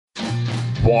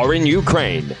war in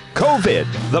Ukraine, COVID,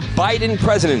 the Biden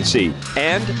presidency,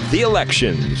 and the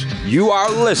elections. You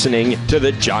are listening to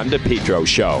The John DePetro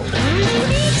Show.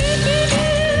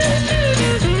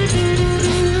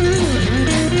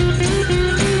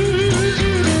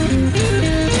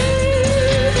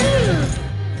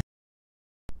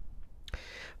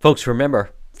 Folks,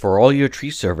 remember, for all your tree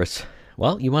service,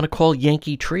 well, you want to call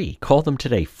Yankee Tree. Call them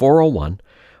today,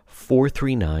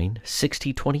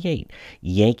 401-439-6028.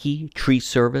 Yankee Tree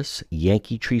Service,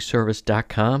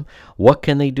 yankeetreeservice.com. What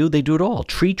can they do? They do it all.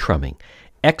 Tree trimming,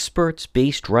 experts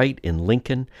based right in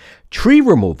Lincoln, tree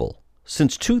removal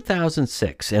since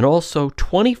 2006, and also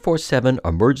 24/7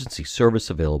 emergency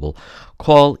service available.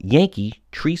 Call Yankee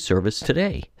Tree Service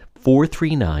today,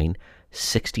 439-6028.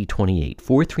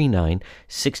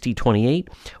 439-6028.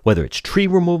 Whether it's tree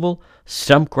removal,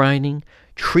 stump grinding,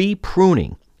 tree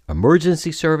pruning,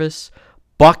 emergency service,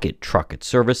 bucket trucket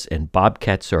service, and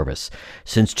bobcat service.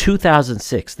 Since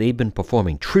 2006, they've been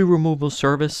performing tree removal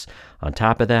service. On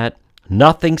top of that,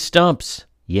 nothing stumps.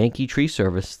 Yankee Tree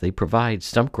Service, they provide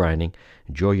stump grinding.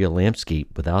 Enjoy your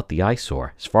landscape without the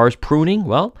eyesore. As far as pruning,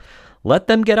 well, let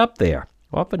them get up there.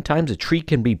 Oftentimes a tree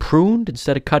can be pruned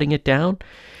instead of cutting it down.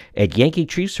 At Yankee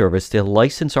Tree Service, their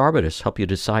licensed arborists help you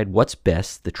decide what's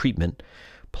best, the treatment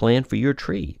plan for your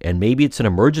tree. And maybe it's an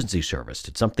emergency service.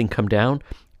 Did something come down?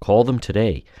 Call them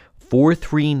today,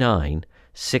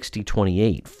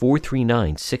 439-6028.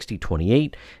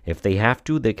 439-6028. If they have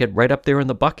to, they get right up there in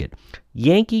the bucket.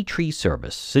 Yankee Tree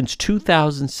Service, since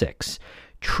 2006.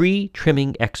 Tree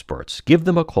trimming experts. Give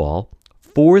them a call,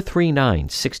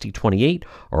 439-6028,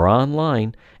 or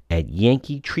online at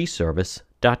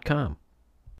yankeetreeservice.com.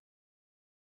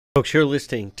 Folks, you're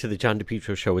listening to the John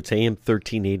DePetro Show. It's AM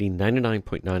 1380,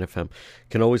 99.9 FM. You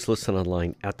can always listen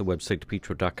online at the website,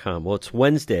 depetro.com. Well, it's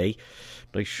Wednesday.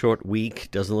 Nice short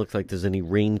week. Doesn't look like there's any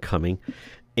rain coming.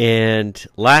 And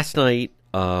last night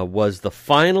was the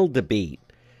final debate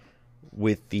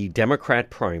with the Democrat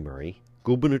primary,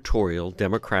 gubernatorial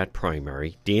Democrat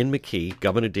primary. Dan McKee,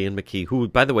 Governor Dan McKee, who,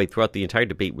 by the way, throughout the entire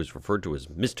debate was referred to as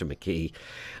Mr. McKee,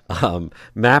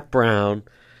 Matt Brown,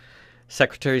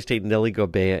 Secretary of State Nellie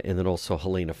Gorbea, and then also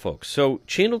Helena Foulkes. So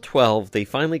Channel 12, they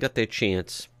finally got their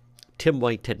chance. Tim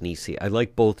White, Ted Nesi. I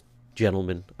like both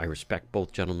gentlemen. I respect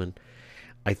both gentlemen.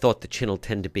 I thought the Channel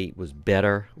 10 debate was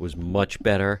better, was much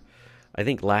better. I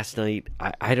think last night,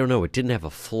 I don't know, it didn't have a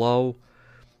flow.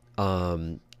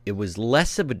 It was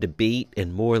less of a debate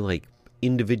and more like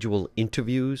individual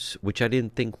interviews, which I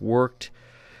didn't think worked.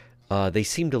 They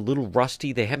seemed a little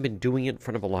rusty. They haven't been doing it in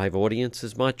front of a live audience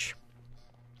as much.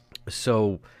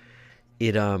 So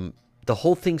it the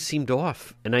whole thing seemed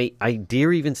off, and I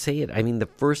dare even say it. I mean, the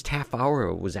first half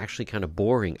hour was actually kind of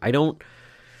boring. I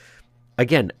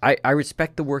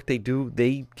respect the work they do.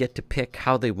 They get to pick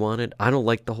how they want it. I don't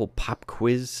like the whole pop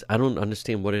quiz. I don't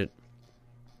understand what it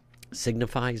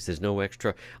signifies. There's no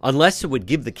extra, unless it would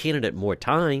give the candidate more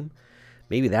time.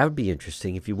 Maybe that would be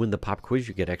interesting. If you win the pop quiz,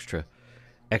 you get extra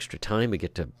time. You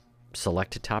get to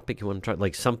select a topic you want to try,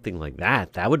 like something like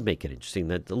that. That would make it interesting.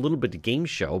 That's a little bit of game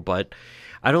show, but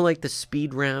I don't like the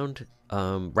speed round,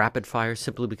 rapid fire,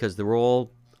 simply because they're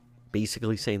all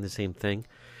basically saying the same thing.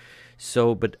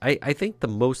 So, but I think the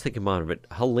most they come out of it,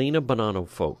 Helena Bonanno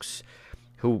Foulkes,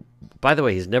 who, by the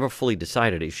way, has never fully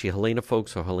decided, is she Helena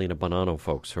Foulkes or Helena Bonanno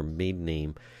Foulkes, her maiden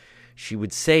name. She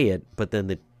would say it, but then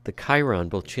the Chiron,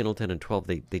 both Channel 10 and 12,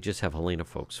 they just have Helena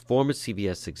Foulkes, former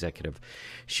CBS executive.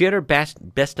 She had her best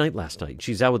night last night.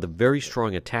 She's out with a very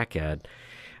strong attack ad.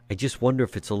 I just wonder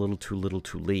if it's a little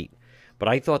too late. But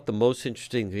I thought the most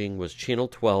interesting thing was Channel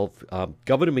 12.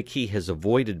 Governor McKee has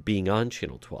avoided being on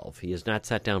Channel 12. He has not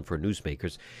sat down for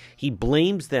newsmakers. He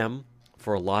blames them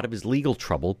for a lot of his legal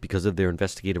trouble because of their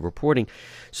investigative reporting.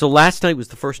 So last night was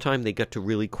the first time they got to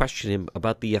really question him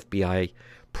about the FBI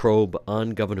probe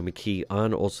on Governor McKee,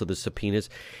 on also the subpoenas.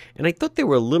 And I thought they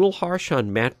were a little harsh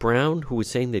on Matt Brown, who was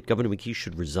saying that Governor McKee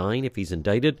should resign if he's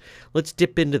indicted. Let's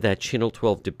dip into that Channel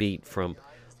 12 debate from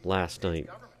last night.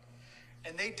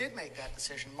 And they did make that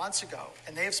decision months ago,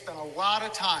 and they have spent a lot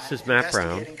of time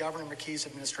investigating Governor McKee's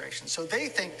administration. So they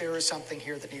think there is something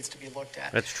here that needs to be looked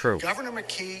at. That's true. Governor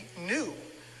McKee knew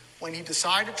when he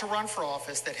decided to run for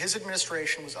office that his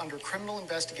administration was under criminal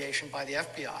investigation by the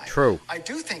FBI. True. I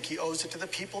do think he owes it to the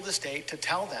people of the state to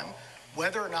tell them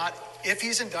whether or not, if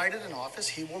he's indicted in office,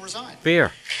 he will resign.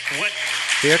 Fair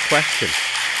question.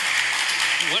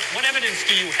 What evidence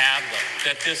do you have, though,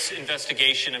 that this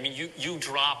investigation, I mean, you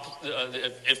drop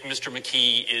if Mr.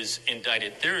 McKee is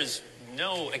indicted, there is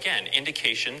no, again,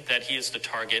 indication that he is the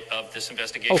target of this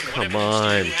investigation. Oh, come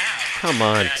on. Come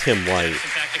on, Tim White. In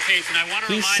fact, the case, and I want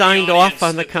to He remind signed the off audience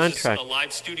on the that this is contract. a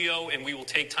live studio, and we will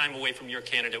take time away from your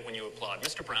candidate when you applaud.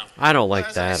 Mr. Brown. I don't like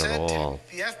As I that said, at Tim, all.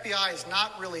 the FBI is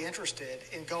not really interested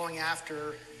in going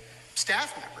after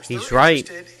staff members. He's They're right.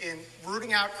 interested in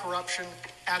rooting out corruption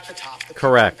at the top. The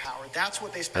Correct. people in power. That's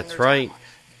what they spend That's their right. time on.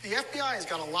 The FBI has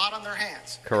got a lot on their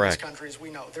hands Correct. in this country, as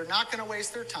we know. They're not going to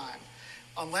waste their time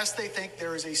unless they think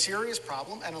there is a serious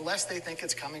problem and unless they think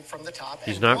it's coming from the top.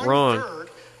 He's and not wrong. 1/3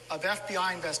 of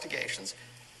FBI investigations,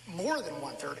 more than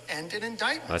 1/3, end in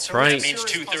indictment. That's So right. there's That a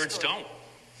means serious 2/3 possibility. don't.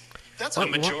 That's The a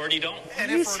majority don't.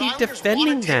 and Why if is Rhode he Islanders defending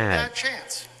want to take that?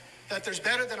 chance, that there's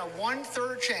better than a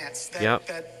 1/3 chance that, Yep.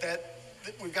 that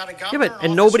we've got a governor. Yeah, but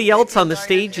in and office nobody who may else be on the indicted,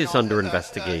 stage is under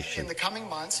investigation. in the coming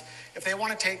months. If they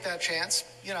want to take that chance,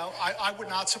 I would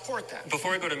not support that.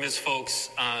 Before I go to Ms. Folks,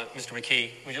 Mr.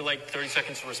 McKee, would you like 30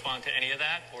 seconds to respond to any of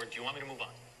that, or do you want me to move on?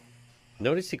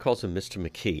 Notice he calls him Mr.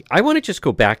 McKee. I want to just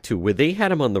go back to where they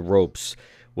had him on the ropes.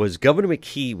 Was Governor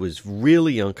McKee was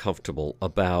really uncomfortable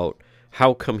about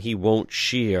how come he won't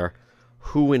share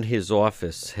who in his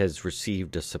office has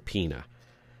received a subpoena.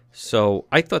 So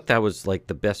I thought that was like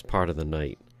the best part of the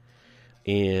night.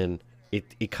 And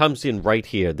it comes in right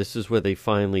here. This is where they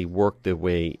finally work their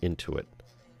way into it.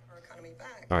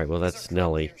 All right, well, that's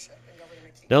Nellie.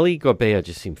 Nellie Gorbea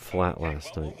just seemed flat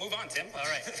last night. Move on, Tim. All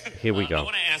right. Here we go. I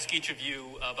want to ask each of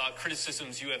you about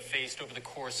criticisms you have faced over the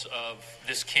course of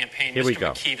this campaign. Here Mr. we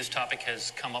go. McKee, this topic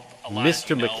has come up a lot. Mr. As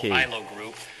you know, McKee. ILO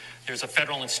Group. There's a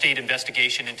federal and state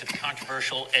investigation into the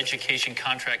controversial education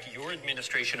contract your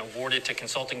administration awarded to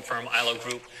consulting firm ILO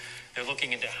Group. They're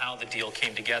looking into how the deal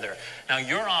came together. Now,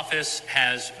 your office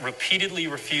has repeatedly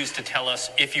refused to tell us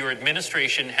if your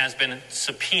administration has been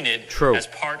subpoenaed True. as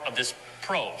part of this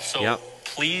probe. So Yep.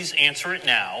 please answer it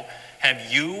now.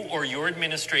 Have you or your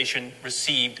administration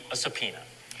received a subpoena?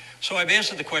 So I've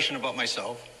answered the question about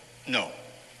myself. No.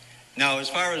 Now, as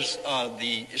far as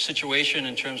the situation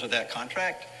in terms of that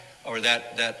contract or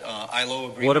that ILO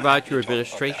agreement, What about I can your talk about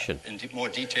administration? that in more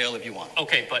detail if you want.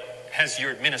 Okay, but has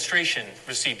your administration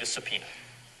received a subpoena?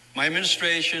 My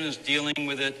administration is dealing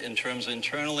with it in terms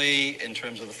internally, in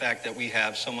terms of the fact that we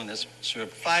have someone that's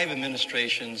served 5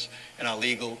 administrations in our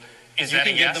legal. Is you that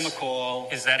can a yes? give them a call.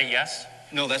 Is that a yes?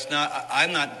 No, that's not.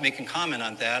 I'm not making comment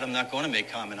on that. I'm not going to make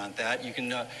comment on that. You can.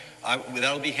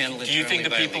 That'll be handled. Do you think internally the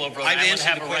by people legal. of Rhode I've Island answered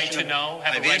have the a right question to know?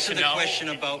 Have a I've right answered to the know? question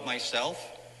about myself,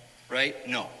 right?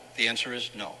 No. The answer is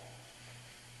no.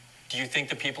 Do you think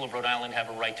the people of Rhode Island have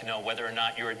a right to know whether or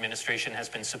not your administration has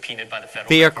been subpoenaed by the federal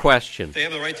Fair government? question. They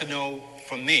have the right to know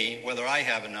from me whether I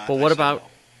have or not. But I what said about-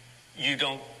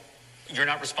 no. You're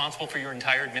not responsible for your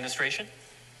entire administration?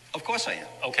 Of course I am.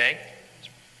 Okay.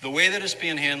 The way that it's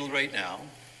being handled right now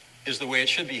is the way it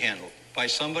should be handled, by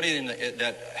somebody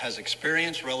that has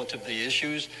experience relative to the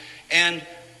issues, and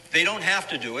they don't have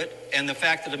to do it. And the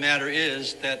fact of the matter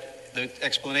is that the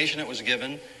explanation that was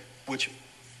given, which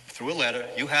through a letter,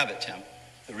 you have it, Tim.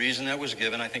 The reason that was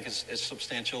given, I think, is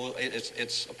substantial.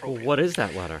 It's Well, appropriate. what is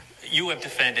that letter? You have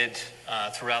defended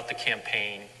throughout the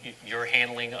campaign your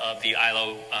handling of the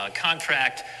ILO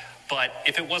contract. But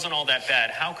if it wasn't all that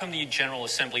bad, how come the General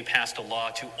Assembly passed a law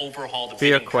to overhaul the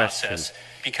Fair bidding question. process?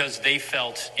 Because they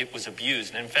felt it was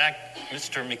abused. And in fact,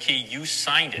 Mr. McKee, you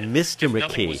signed it. Mr. If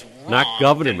nothing McKee, was not wrong,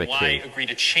 Governor then why McKee. agree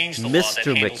to change the law that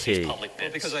Mr. handles these McKee. public bids?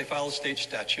 Well, because I filed a state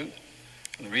statute.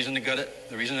 And the reason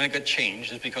that got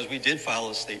changed is because we did file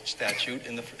a state statute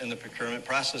in the procurement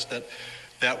process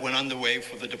that went underway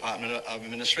for the Department of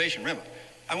Administration. Remember,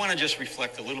 I want to just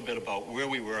reflect a little bit about where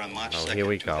we were on March 2nd, here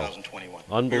we go. 2021.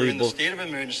 Unbelievable. We were in the state of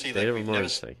emergency State that of we've never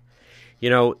emergency. You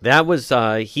know, that was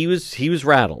he was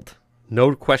rattled.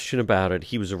 No question about it.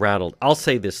 He was rattled. I'll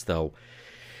say this though.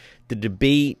 The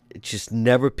debate just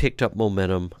never picked up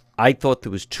momentum. I thought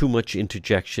there was too much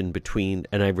interjection between,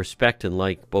 and I respect and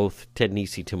like both Ted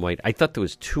Nesi, Tim White. I thought there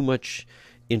was too much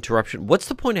interruption. What's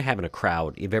the point of having a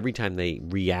crowd if every time they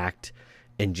react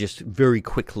and just very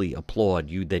quickly applaud,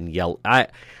 you then yell?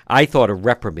 I thought a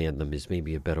reprimand them is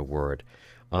maybe a better word.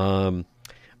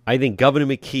 I think Governor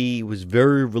McKee was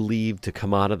very relieved to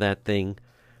come out of that thing.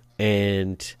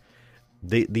 And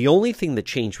the only thing that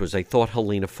changed was I thought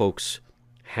Helena Folks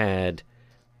had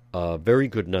a very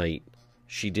good night.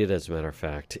 She did, as a matter of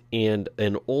fact. And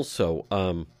also,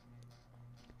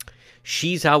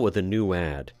 she's out with a new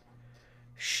ad.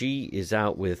 She is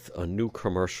out with a new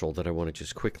commercial that I want to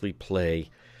just quickly play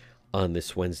on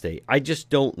this Wednesday. I just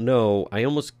don't know.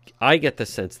 I get the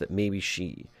sense that maybe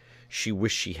she she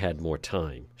wished she had more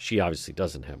time. She obviously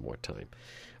doesn't have more time.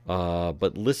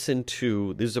 But listen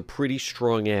to, this is a pretty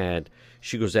strong ad.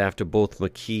 She goes after both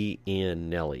McKee and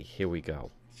Nellie. Here we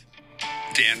go.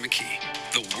 Dan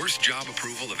McGowan, the worst job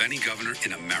approval of any governor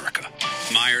in America.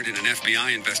 Mired in an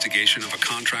FBI investigation of a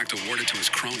contract awarded to his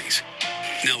cronies.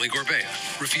 Nellie Gorbea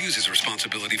refuses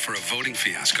responsibility for a voting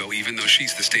fiasco even though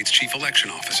she's the state's chief election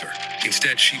officer.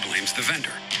 Instead, she blames the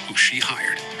vendor, who she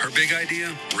hired. Her big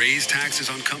idea? Raise taxes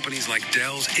on companies like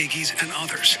Dell's, Iggy's, and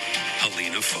others.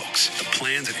 Helena Folks, the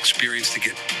plans and experience to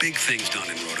get big things done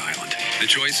in Rhode Island. The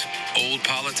choice? Old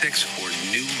politics or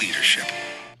new leadership.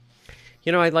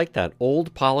 You know, I like that.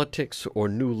 Old politics or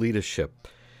new leadership.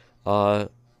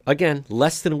 Again,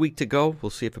 less than a week to go. We'll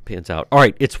see if it pans out. All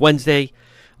right, it's Wednesday.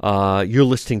 You're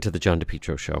listening to The John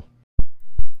DePietro Show.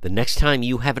 The next time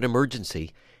you have an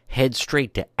emergency, head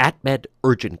straight to AtMed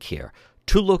Urgent Care.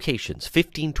 2 locations,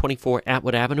 1524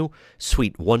 Atwood Avenue,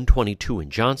 Suite 122 in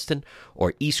Johnston,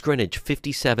 or East Greenwich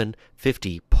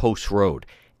 5750 Post Road.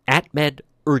 AtMed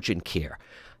Urgent Care.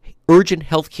 Urgent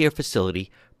healthcare facility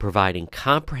providing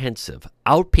comprehensive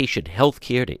outpatient health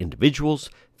care to individuals,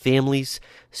 families,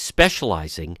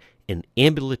 specializing in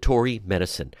ambulatory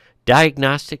medicine,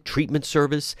 diagnostic treatment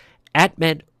service.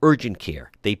 AtMed Urgent Care.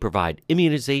 They provide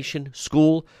immunization,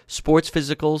 school, sports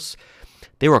physicals.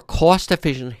 They're a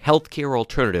cost-efficient healthcare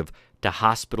alternative to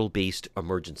hospital-based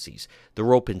emergencies.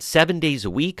 They're open 7 days a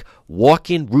week,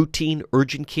 walk-in routine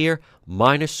urgent care,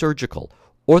 minor surgical,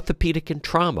 orthopedic and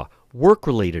trauma,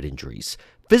 work-related injuries,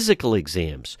 physical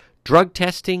exams, drug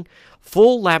testing,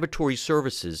 full laboratory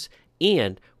services,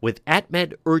 and with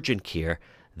AtMed Urgent Care,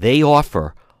 they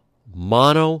offer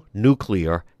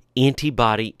mononuclear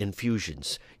antibody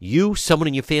infusions. You, someone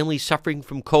in your family suffering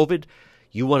from COVID,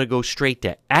 you want to go straight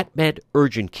to AtMed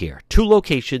Urgent Care. 2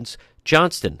 locations,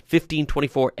 Johnston,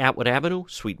 1524 Atwood Avenue,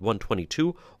 Suite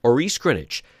 122, or East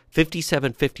Greenwich,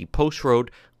 5750 Post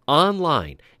Road,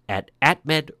 online at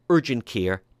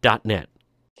atmedurgentcare.net.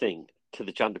 Thing to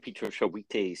the John DePietro Show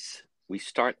weekdays. We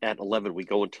start at 11. We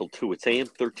go until 2. It's AM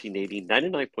 1380,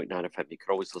 99.9 FM. You can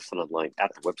always listen online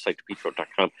at the website,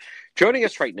 depetro.com. Joining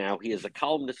us right now, he is a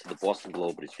columnist of the Boston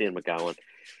Globe. It's Dan McGowan.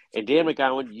 And Dan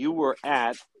McGowan, you were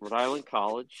at Rhode Island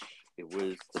College. It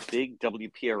was the big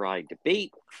WPRI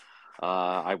debate.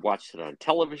 I watched it on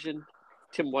television.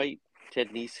 Tim White,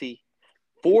 Ted Nesi,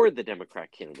 4 the Democrat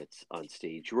candidates on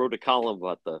stage. You wrote a column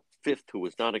about the 5th who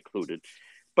was not included.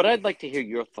 But I'd like to hear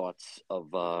your thoughts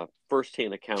of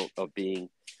firsthand account of being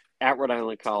at Rhode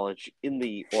Island College in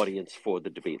the audience for the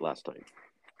debate last night.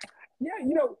 Yeah,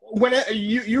 you know, when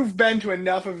you've been to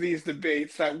enough of these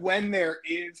debates that when there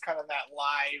is kind of that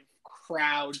live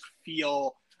crowd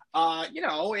feel, you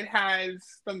know, it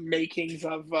has the makings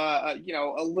of, you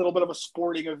know, a little bit of a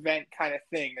sporting event kind of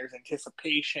thing. There's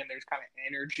anticipation, there's kind of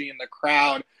energy in the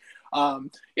crowd.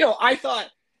 You know, I thought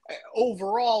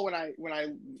overall when I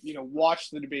you know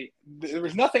watched the debate, there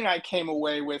was nothing I came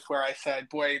away with where I said,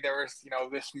 boy, there was, you know,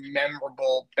 this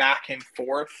memorable back and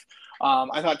forth.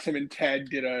 I thought Tim and Ted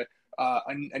did a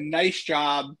nice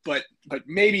job, but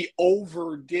maybe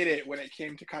overdid it when it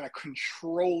came to kind of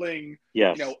controlling,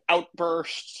 yes, you know,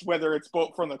 outbursts, whether it's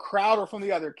both from the crowd or from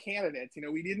the other candidates. You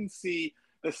know, we didn't see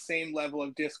the same level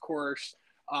of discourse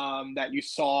that you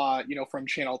saw, you know, from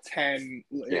Channel 10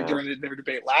 during their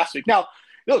debate last week. Now,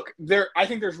 look, I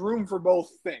think there's room for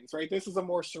both things, right? This is a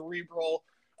more cerebral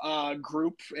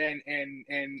group, and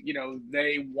you know,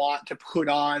 they want to put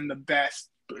on the best,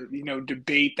 you know,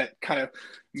 debate that kind of,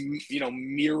 you know,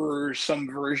 mirrors some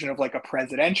version of like a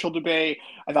presidential debate.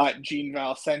 I thought Gene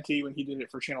Valcenti, when he did it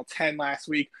for Channel 10 last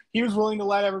week, he was willing to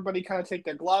let everybody kind of take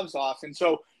their gloves off. And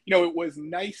so, you know, it was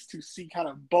nice to see kind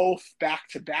of both back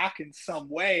to back in some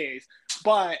ways,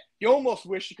 but you almost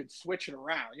wish you could switch it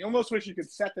around. You almost wish you could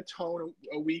set the tone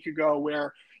a week ago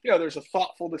where, you know, there's a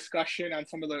thoughtful discussion on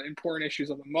some of the important issues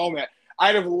of the moment.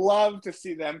 I'd have loved to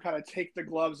see them kind of take the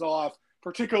gloves off,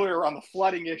 particularly around the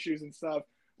flooding issues and stuff,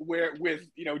 where with,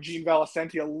 you know, Gene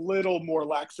Valcenti a little more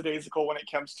lackadaisical when it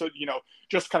comes to, you know,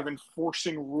 just kind of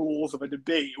enforcing rules of a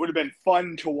debate. It would have been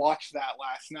fun to watch that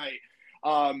last night.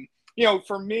 You know,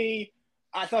 for me,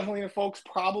 I thought Helena Folks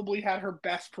probably had her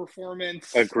best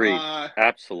performance. Agreed.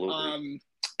 Absolutely.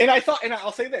 And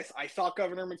I'll say this, I thought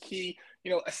Governor McKee,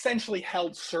 you know, essentially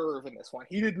held serve in this one.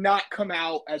 He did not come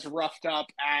out as roughed up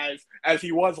as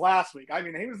he was last week. I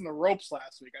mean, he was in the ropes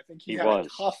last week. I think he had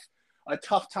a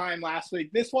tough time last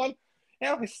week. This one, you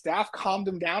know, his staff calmed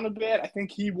him down a bit. I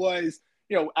think he was,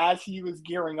 you know, as he was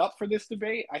gearing up for this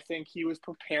debate, I think he was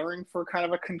preparing for kind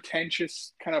of a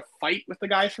contentious kind of fight with the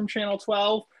guys from Channel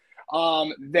 12.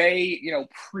 They, you know,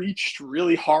 preached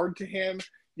really hard to him.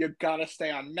 you got to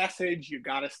stay on message. You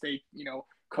got to stay,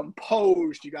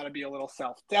 composed. You got to be a little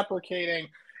self-deprecating.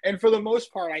 And for the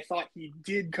most part, I thought he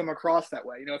did come across that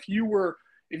way. If you were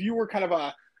kind of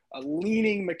a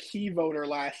leaning McKee voter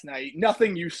last night,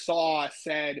 nothing you saw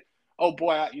said, oh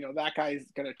boy, that guy's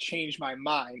going to change my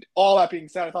mind. All that being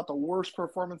said, I thought the worst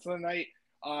performance of the night,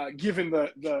 given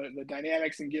the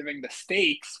dynamics and given the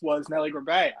stakes, was Nellie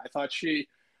Gorbea. I thought she,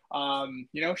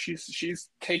 she's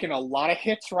taken a lot of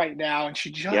hits right now, and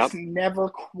she just never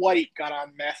quite got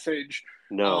on message.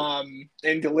 No.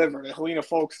 And delivered. And Helena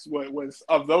Folks was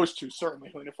of those two, certainly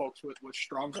Helena Folks was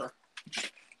stronger.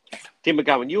 Dan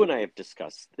McGowan, you and I have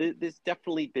discussed, there's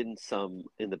definitely been some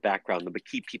in the background. The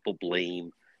McKee people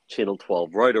blame Channel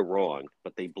 12, right or wrong,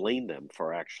 but they blame them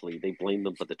for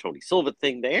the Tony Silva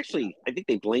thing. I think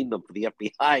they blame them for the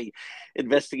FBI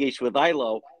investigation with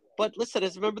ILO. But listen,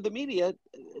 as a member of the media,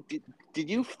 did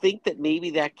you think that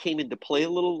maybe that came into play a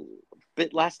little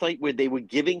bit last night, where they were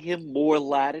giving him more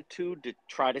latitude to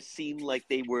try to seem like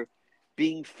they were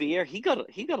being fair? He got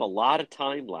a lot of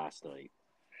time last night.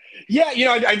 Yeah,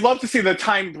 I'd love to see the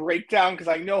time breakdown, because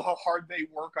I know how hard they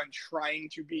work on trying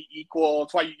to be equal.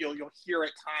 It's why you'll hear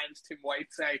at times Tim White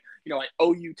say, I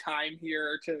owe you time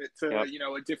here to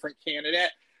a different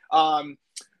candidate.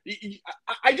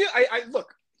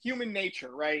 Look, human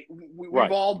nature, right?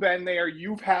 We've all been there.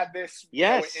 You've had this,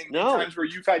 in times where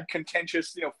you've had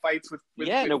contentious, fights with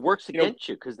and it works against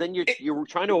you, because then you're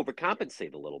trying to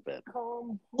overcompensate a little bit.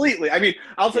 Completely. I mean,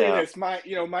 I'll tell you this: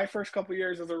 my first couple of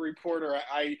years as a reporter,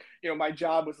 my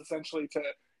job was essentially to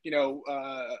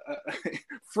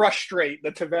frustrate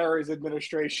the Tavares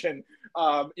administration,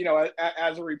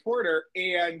 as a reporter.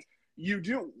 And you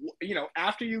do,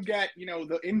 after you get,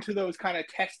 into those kind of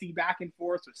testy back and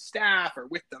forth with staff or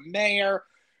with the mayor,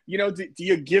 do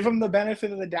you give them the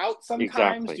benefit of the doubt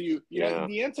sometimes? Exactly. Do you,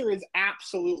 the answer is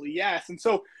absolutely yes. And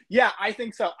so, I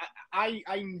think so.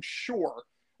 I'm sure,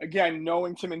 again,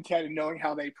 knowing Tim and Ted and knowing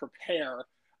how they prepare,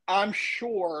 I'm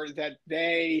sure that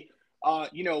they,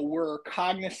 were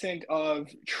cognizant of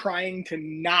trying to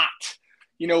not,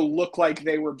 look like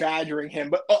they were badgering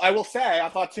him. But I will say, I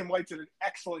thought Tim White did an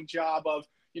excellent job of,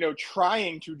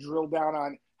 trying to drill down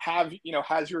on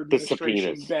has your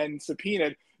administration been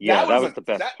subpoenaed? Yeah, that was the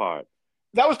best part.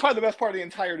 That was probably the best part of the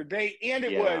entire debate. And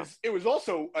it was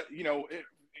also,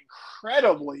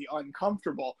 incredibly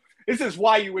uncomfortable. This is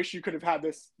why you wish you could have had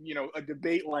this, a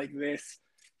debate like this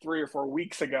 3 or 4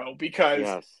 weeks ago,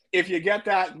 because if you get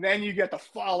that, then you get the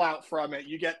fallout from it.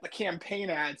 You get the campaign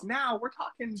ads. Now we're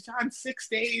talking, John, 6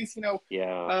 days,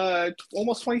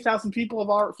 almost 20,000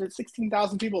 people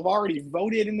 16,000 people have already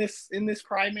voted in this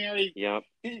primary. Yeah.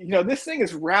 This thing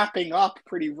is wrapping up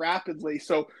pretty rapidly.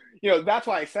 So, that's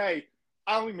why I say,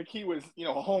 I don't think McKee was,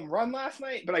 a home run last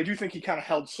night, but I do think he kind of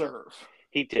held serve.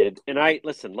 He did. And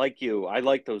like you, I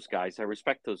like those guys. I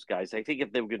respect those guys. I think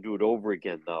if they were going to do it over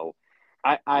again, though,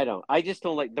 I just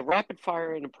don't like the rapid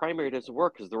fire in a primary. Doesn't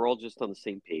work because they're all just on the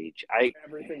same page. I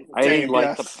didn't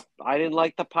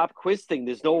like the pop quiz thing.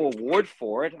 There's no award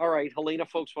for it. All right, Helena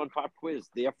Folks won pop quiz.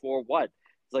 Therefore, what?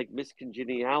 It's like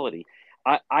miscongeniality.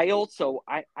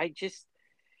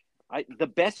 The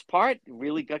best part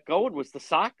really got going was the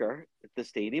soccer at the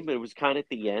stadium. It was kind of at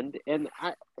the end. And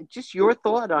just your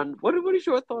thought on what is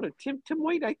your thought on Tim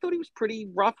White? I thought he was pretty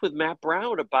rough with Matt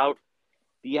Brown about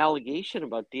the allegation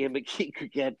about Dan McGee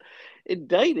could get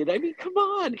indicted. I mean, come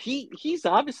on. He's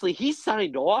obviously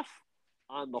signed off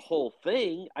on the whole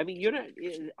thing. I mean,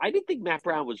 I didn't think Matt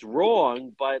Brown was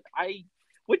wrong, but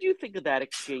what do you think of that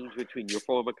exchange between your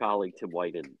former colleague Tim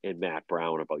White and Matt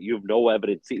Brown about you have no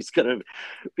evidence he's going to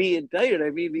be indicted? I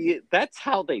mean, that's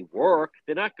how they work.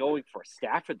 They're not going for a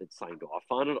staffer that signed off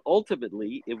on it.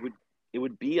 Ultimately, it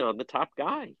would be on the top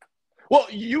guy. Well,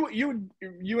 you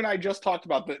and I just talked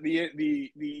about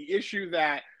the issue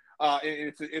that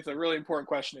it's a really important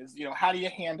question is, how do you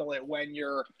handle it when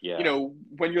you're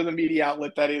when you're the media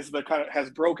outlet that is the kind of has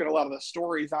broken a lot of the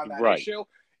stories on that issue.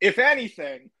 If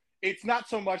anything, it's not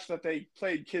so much that they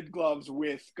played kid gloves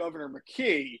with Governor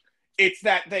McKee. It's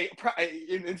that they,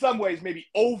 in some ways, maybe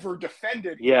over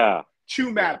defended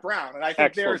to Matt Brown. And I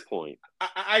think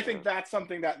I think that's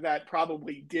something that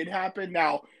probably did happen.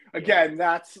 Now, again,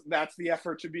 that's the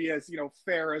effort to be as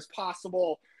fair as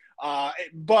possible.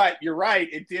 But you're right,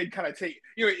 it did kind of take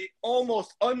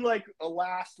almost unlike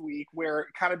last week where it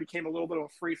kind of became a little bit of a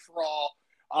free for all.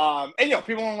 And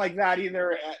people don't like that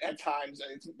either. At times,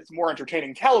 it's more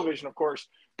entertaining television, of course,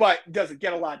 but does it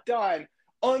get a lot done?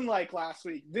 Unlike last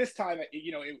week, this time,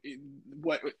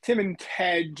 what Tim and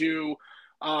Ted do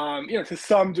to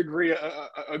some degree,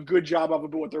 a good job of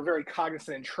it. But what they're very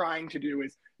cognizant and trying to do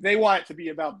is they want it to be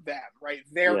about them, right?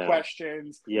 Their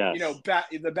questions, Yes.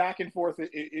 The back and forth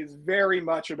is very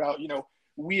much about,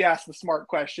 we ask the smart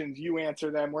questions, you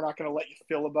answer them. We're not going to let you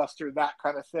filibuster, that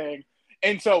kind of thing.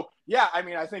 And so,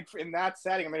 I think in that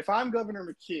setting, if I'm Governor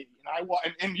McKee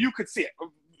and you could see it,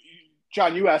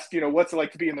 John, you asked, what's it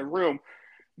like to be in the room?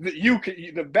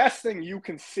 The best thing you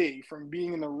can see from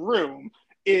being in the room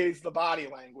is the body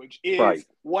language, is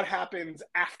what happens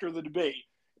after the debate.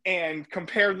 And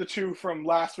compare the two from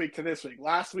last week to this week.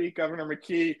 Last week, Governor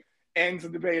McKee ends the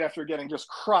debate after getting just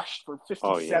crushed for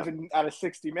 57 out of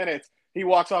 60 minutes. He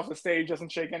walks off the stage,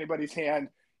 doesn't shake anybody's hand.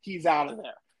 He's out of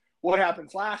there. What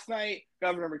happens last night?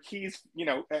 Governor McKee's,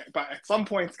 at some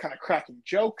points kind of cracking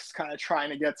jokes, kind of trying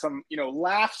to get some,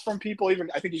 laughs from people. Even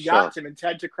I think he got Tim and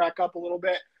Ted to crack up a little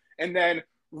bit. And then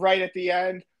right at the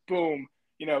end, boom,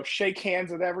 shake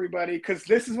hands with everybody. Because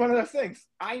this is one of those things.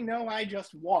 I know I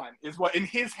just won, is what in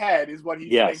his head is what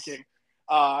he's thinking.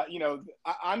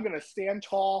 I'm going to stand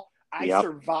tall. I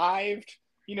survived,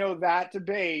 that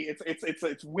debate.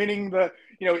 It's winning the,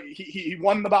 he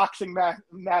won the boxing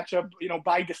matchup,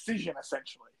 by decision,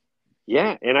 essentially.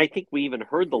 Yeah, and I think we even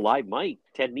heard the live mic.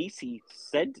 Ted Nesi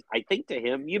said, I think to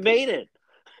him, "You made it."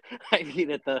 I mean,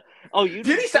 you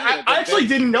did he say? I actually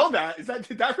didn't know that.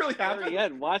 Did that really happen? Very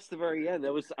end. Watch the very end. I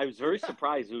was very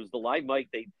surprised. It was the live mic.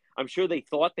 I'm sure they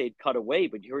thought they'd cut away,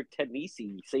 but you heard Ted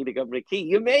Nesi say to Governor McKee,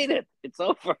 "You made it. It's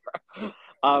over."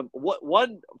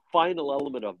 One final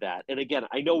element of that, and again,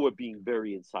 I know we're being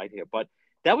very inside here, but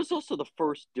that was also the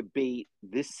first debate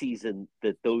this season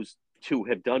that those two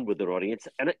have done with an audience,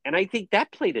 and I think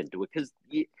that played into it because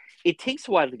it takes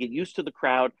a while to get used to the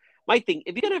crowd. My thing,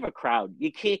 if you're gonna have a crowd,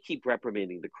 you can't keep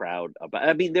reprimanding the crowd.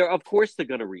 Of course they're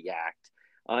gonna react.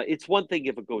 It's one thing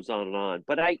if it goes on and on,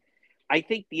 but I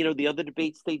think the other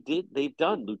debates they've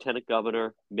done, Lieutenant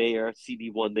Governor, Mayor,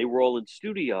 CD1, they were all in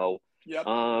studio. Yep.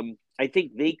 I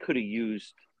think they could have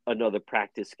used another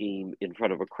practice game in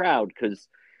front of a crowd because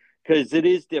it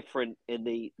is different and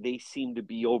they seem to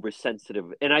be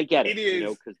oversensitive. And I get it,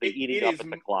 because they're eating up at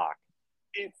the clock.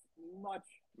 It's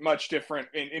much different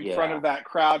in front of that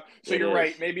crowd. So you're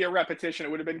right. Maybe a repetition. It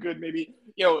would have been good. Maybe,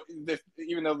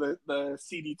 even though the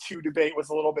CD2 debate was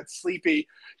a little bit sleepy,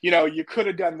 you could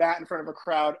have done that in front of a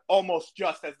crowd almost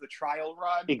just as the trial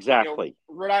run. Exactly.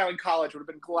 Rhode Island College would have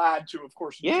been glad to, of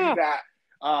course, do that.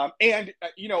 I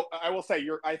will say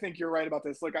I think you're right about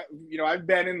this. Look, I've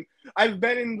been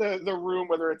in the room,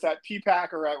 whether it's at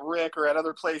PPAC or at Rick or at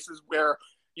other places where,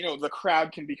 the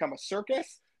crowd can become a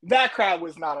circus. That crowd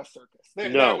was not a circus.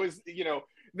 That was,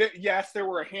 yes, there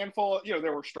were a handful,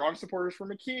 there were strong supporters for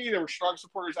McKee. There were strong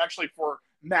supporters actually for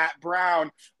Matt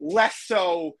Brown, less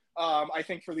so, I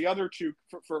think, for the other two,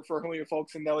 for Helena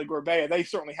Folks and Nellie Gorbea. They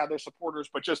certainly had their supporters,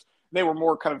 but just they were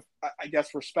more kind of, I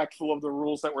guess, respectful of the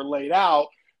rules that were laid out.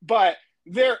 But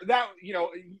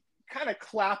kind of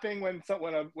clapping when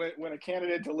a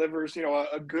candidate delivers,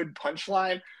 a good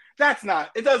punchline,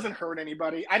 it doesn't hurt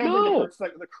anybody. I don't think it hurts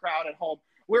the crowd at home.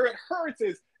 Where it hurts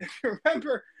is, if you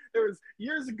remember, there was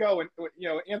years ago when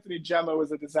Anthony Gemma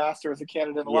was a disaster as a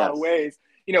candidate in a lot of ways.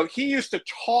 He used to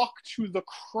talk to the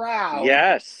crowd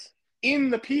in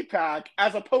the PPAC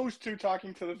as opposed to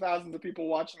talking to the thousands of people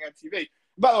watching on TV.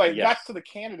 By the way, that's to the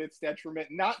candidate's detriment,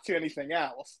 not to anything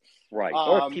else. Right.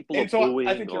 Or people are booing.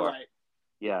 I think you're right.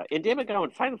 Yeah. And Dan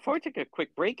McGowan, finally, before we take a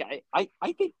quick break,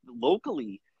 I think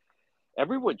locally,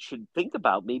 everyone should think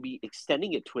about maybe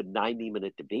extending it to a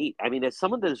 90-minute debate. I mean, as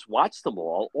someone that has watched them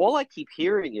all I keep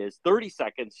hearing is 30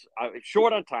 seconds,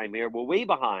 short on time here, we're way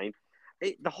behind.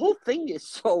 The whole thing is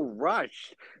so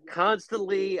rushed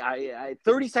constantly.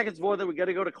 30 seconds more than we got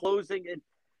to go to closing. And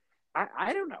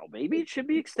I don't know, maybe it should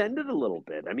be extended a little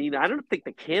bit. I mean, I don't think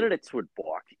the candidates would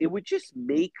balk. It would just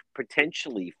make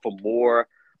potentially for more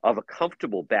of a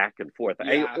comfortable back and forth.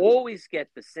 Yeah. I always get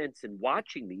the sense in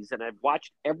watching these, and I've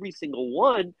watched every single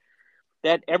one,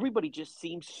 that everybody just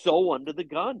seems so under the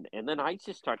gun. And then I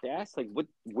just start to ask,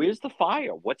 where's the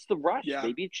fire? What's the rush? Yeah.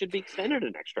 Maybe it should be extended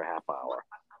an extra half hour.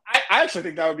 I actually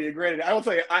think that would be a great idea. I will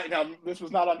tell you, now this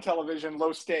was not on television,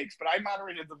 low stakes, but I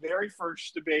moderated the very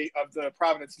first debate of the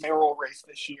Providence mayoral race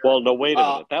this year. Well, no, wait a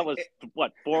minute. That was,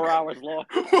 4 hours long?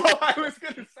 Well, I was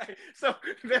going to say, so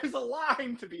there's a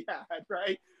line to be had,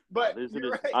 right? But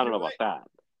I don't know about that.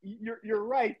 You're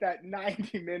right that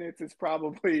 90 minutes is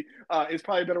probably a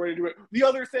better way to do it. The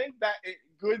other thing,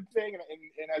 good thing,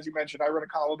 and as you mentioned, I read a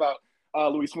column about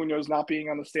Luis Munoz not being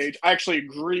on the stage. I actually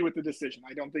agree with the decision.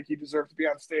 I don't think he deserves to be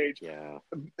on stage. Yeah.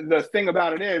 The thing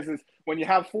about it is when you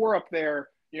have four up there,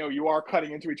 you are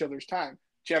cutting into each other's time.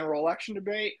 General election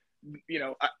debate,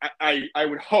 I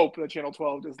would hope that Channel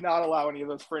 12 does not allow any of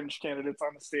those fringe candidates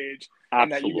on the stage, Absolutely.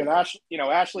 and that you get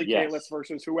Ashley Yes. Kalisz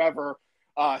versus whoever.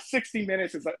 60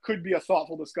 minutes could be a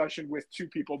thoughtful discussion with two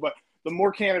people, but the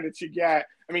more candidates you get,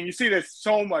 I mean, you see this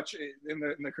so much in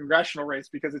the congressional race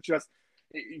because it's just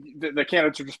the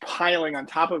candidates are just piling on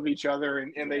top of each other,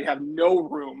 and they have no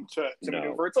room to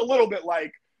maneuver. It's a little bit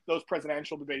like those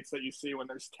presidential debates that you see when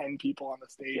there's 10 people on the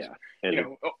stage. Yeah.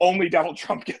 Only Donald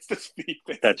Trump gets to speak.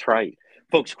 Basically. That's right.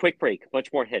 Folks, quick break.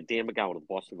 Much more ahead. Dan McGowan of the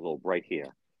Boston Globe right here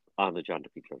on the John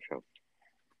DePietro Show.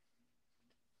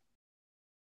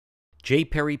 J.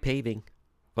 Perry Paving.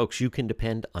 Folks, you can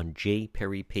depend on J.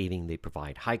 Perry Paving. They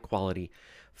provide high quality,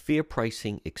 fair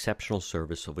pricing, exceptional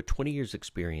service, over 20 years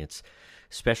experience,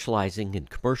 specializing in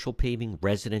commercial paving,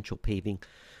 residential paving,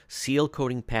 seal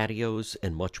coating patios,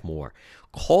 and much more.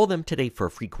 Call them today for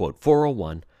a free quote,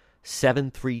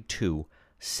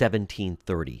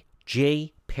 401-732-1730.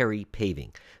 J. Perry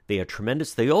Paving. They are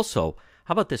tremendous. They also,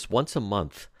 how about this, once a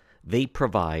month, they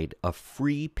provide a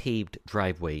free paved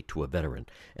driveway to a veteran.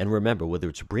 And remember, whether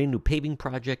it's a brand new paving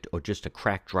project or just a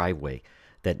cracked driveway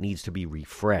that needs to be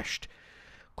refreshed,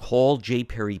 call J.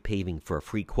 Perry Paving for a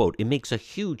free quote. It makes a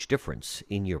huge difference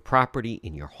in your property,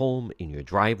 in your home, in your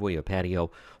driveway or patio.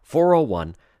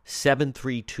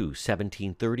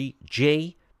 401-732-1730.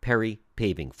 J. Perry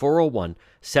Paving.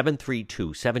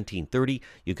 401-732-1730.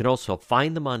 You can also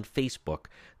find them on Facebook.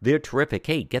 They're terrific.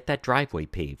 Hey, get that driveway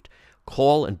paved.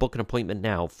 Call and book an appointment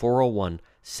now,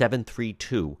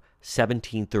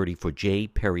 401-732-1730 for J.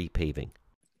 Perry Paving.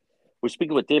 We're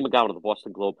speaking with Dan McGowan of the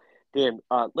Boston Globe. Dan,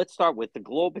 let's start with the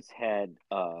Globe has had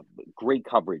great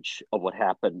coverage of what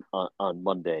happened on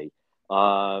Monday.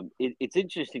 It's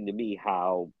interesting to me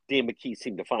how Dan McKee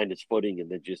seemed to find his footing and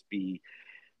then just be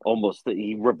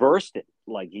he reversed it,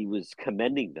 like he was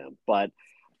commending them. But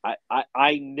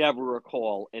I never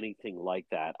recall anything like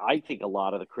that. I think a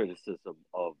lot of the criticism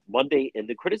of Monday, and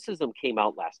the criticism came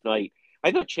out last night.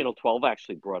 I thought Channel 12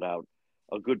 actually brought out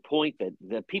a good point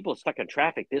that people are stuck in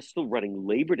traffic. They're still running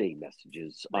Labor Day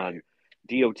messages on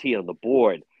DOT on the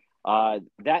board.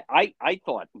 That I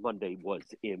thought Monday was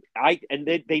and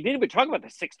they didn't even talk about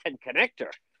the 610 connector,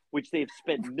 which they've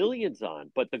spent millions on.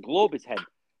 But the Globe has had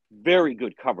very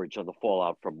good coverage on the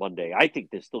fallout from Monday. I think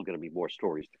there's still going to be more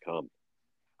stories to come.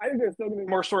 I think there's still going to be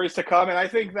more stories to come, and I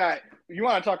think that you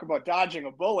want to talk about dodging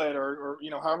a bullet, or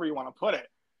however you want to put it.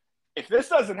 If this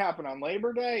doesn't happen on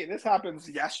Labor Day, this happens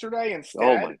yesterday instead.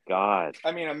 Oh my God!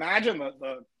 I mean, imagine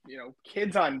the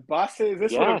kids on buses.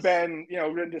 This would have been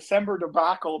a December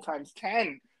debacle times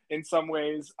 10 in some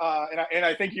ways, and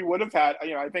I think you would have had.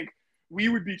 I think we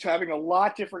would be having a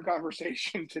lot different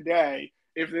conversation today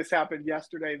if this happened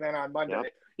yesterday than on Monday.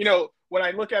 Yep. When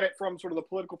I look at it from sort of the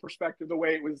political perspective, the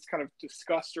way it was kind of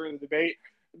discussed during the debate,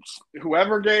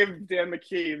 whoever gave Dan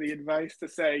McKee the advice to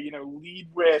say, lead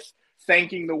with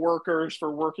thanking the workers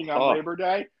for working on Labor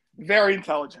Day, very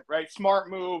intelligent, right? Smart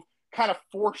move, kind of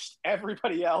forced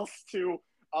everybody else to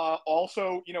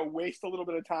also, waste a little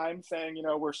bit of time saying,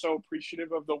 we're so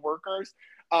appreciative of the workers,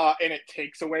 and it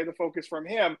takes away the focus from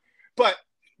him. But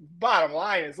bottom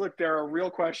line is, look, there are real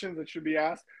questions that should be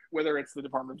asked, whether it's the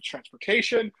Department of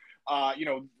Transportation.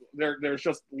 There's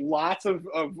just lots of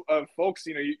folks.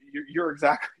 You're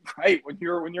exactly right. When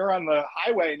you're on the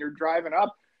highway and you're driving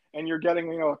up and you're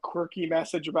getting a quirky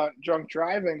message about drunk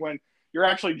driving when you're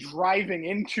actually driving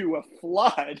into a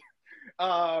flood,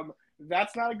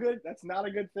 that's not a good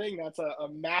thing. That's a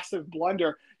massive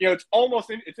blunder. It's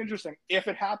interesting. If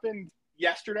it happened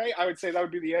yesterday, I would say that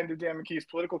would be the end of Dan McKee's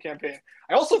political campaign.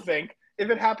 I also think if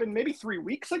it happened maybe 3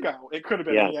 weeks ago, it could have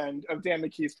been the end of Dan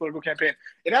McKee's political campaign.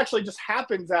 It actually just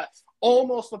happens at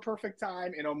almost the perfect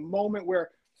time in a moment where,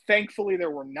 thankfully,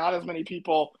 there were not as many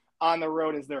people on the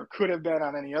road as there could have been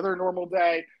on any other normal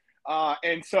day.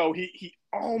 And so he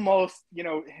almost,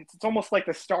 it's almost like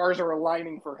the stars are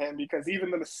aligning for him, because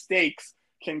even the mistakes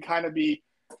can kind of be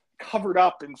covered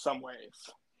up in some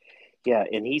ways. Yeah,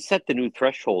 and he set the new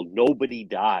threshold. Nobody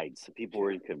died, so people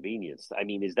were inconvenienced. I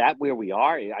mean, is that where we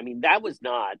are? I mean, that was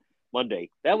not Monday.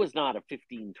 That was not a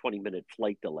 15, 20-minute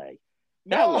flight delay.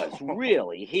 That was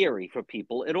really hairy for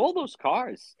people. And all those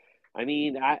cars. I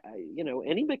mean,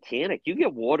 any mechanic, you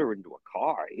get water into a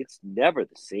car, it's never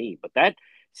the same. But that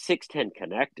 610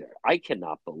 connector, I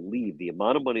cannot believe the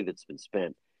amount of money that's been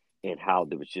spent and how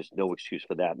there was just no excuse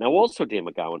for that. Now, also, Dan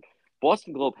McGowan,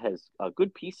 Boston Globe has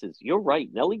good pieces. You're right.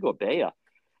 Nellie Gorbea,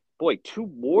 boy, 2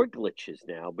 more glitches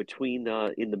now between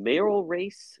in the mayoral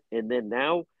race. And then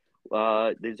now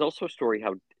there's also a story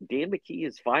how Dan McKee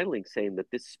is filing saying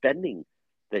that this spending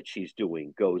that she's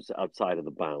doing goes outside of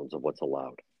the bounds of what's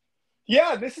allowed.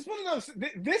 Yeah, this is one of those.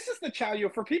 This is the challenge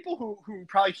for people who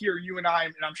probably hear you and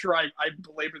I'm sure I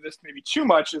belabor this maybe too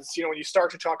much. Is when you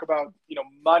start to talk about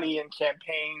money and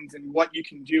campaigns and what you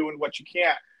can do and what you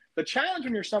can't. The challenge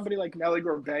when you're somebody like Nelly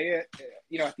Gorbea,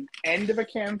 at the end of a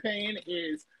campaign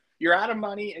is you're out of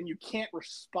money and you can't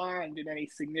respond in any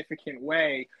significant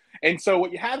way. And so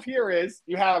what you have here is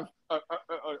you have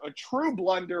a true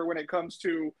blunder when it comes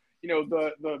to they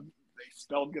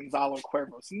spelled Gonzalo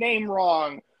Cuervo's name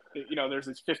wrong. There's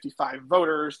these 55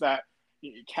 voters that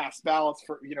cast ballots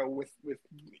for, with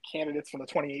candidates from the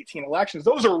 2018 elections.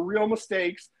 Those are real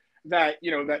mistakes that,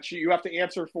 that you have to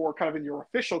answer for kind of in your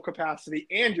official capacity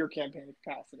and your campaign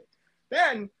capacity.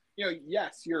 Then,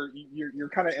 yes, you're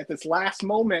kind of at this last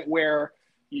moment where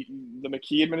the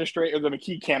McKee administration or the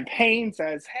McKee campaign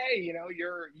says, hey,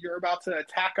 you're about to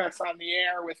attack us on the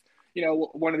air with,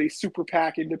 one of these super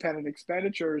PAC independent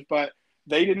expenditures, but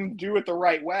they didn't do it the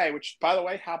right way, which, by the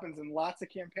way, happens in lots of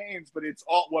campaigns. But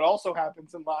what also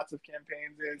happens in lots of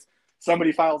campaigns is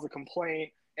somebody files a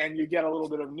complaint and you get a little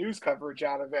bit of news coverage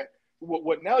out of it.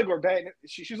 What Nelly Gorbea,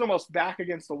 she's almost back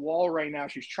against the wall right now.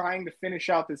 She's trying to finish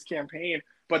out this campaign,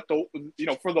 but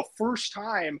for the first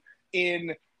time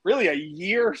in really a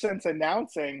year since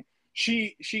announcing,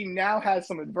 she now has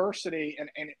some adversity, and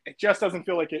it just doesn't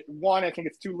feel like it. One, I think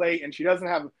it's too late, and she doesn't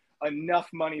have enough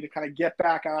money to kind of get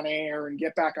back on air and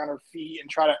get back on her feet and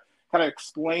try to kind of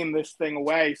explain this thing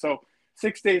away. So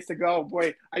 6 days to go.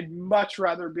 Boy, I'd much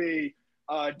rather be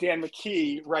Dan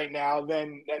McKee right now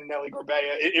than Nelly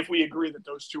Gorbea, if we agree that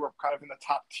those two are kind of in the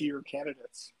top tier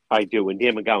candidates. I do. And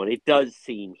Dan McGowan,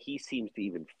 he seems to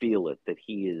even feel it, that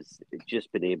he has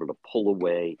just been able to pull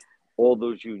away all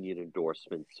those union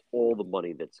endorsements, all the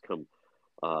money that's come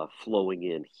flowing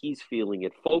in. He's feeling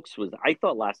it. Folks, I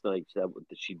thought last night that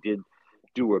she did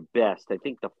do her best. I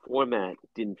think the format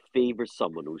didn't favor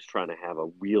someone who was trying to have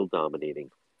a real dominating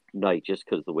night, just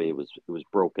because the way it was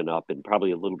broken up, and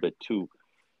probably a little bit too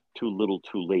little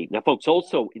too late. Now, folks,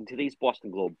 also in today's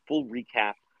Boston Globe, full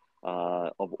recap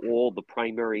of all the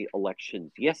primary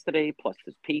elections yesterday, plus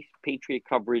this Patriot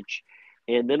coverage.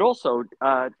 And then also,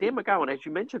 Dan McGowan, as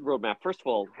you mentioned, Roadmap, first of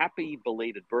all, happy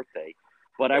belated birthday.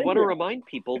 But I want to remind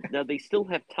people, now they still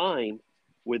have time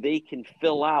where they can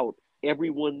fill out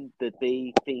everyone that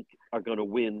they think are going to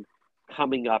win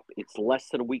coming up. It's less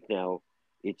than a week now.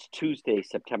 It's Tuesday,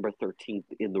 September 13th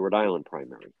in the Rhode Island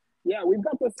primary. Yeah, we've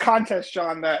got this contest,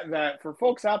 John, that for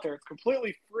folks out there, it's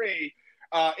completely free.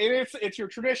 It's your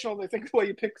traditional, I think the way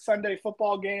you pick Sunday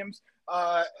football games.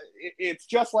 It's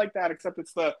just like that, except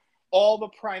it's all the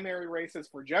primary races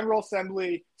for General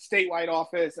Assembly, statewide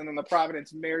office, and then the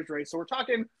Providence mayor's race. So we're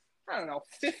talking,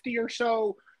 50 or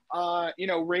so,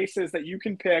 races that you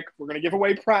can pick. We're going to give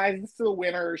away prizes to the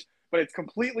winners, but it's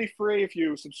completely free. If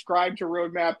you subscribe to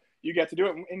Roadmap, you get to do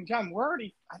it. And John, we're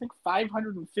already, I think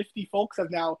 550 folks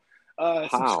have now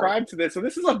subscribed to this. So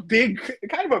this is a big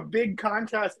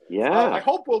contest. Yeah. I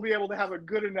hope we'll be able to have a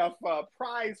good enough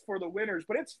prize for the winners,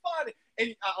 but it's fun.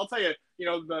 And I'll tell you,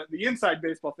 the inside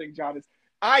baseball thing, John, is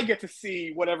I get to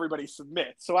see what everybody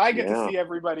submits. So I get to see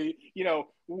everybody,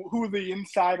 who the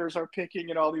insiders are picking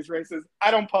in all these races.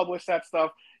 I don't publish that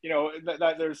stuff.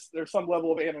 That there's some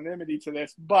level of anonymity to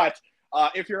this. But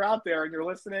if you're out there and you're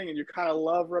listening and you kind of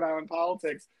love Rhode Island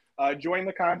politics, join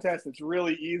the contest. It's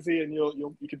really easy, and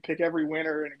you can pick every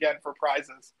winner, and again, for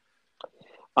prizes.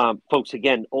 Folks,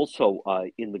 again, also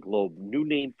in the Globe, new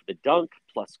name for the Dunk,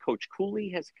 plus Coach Cooley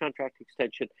has a contract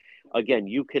extension. Again,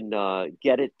 you can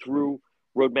get it through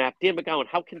Roadmap. Dan McGowan,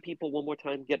 how can people, one more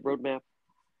time, get Roadmap?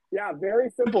 Yeah, very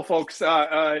simple, folks.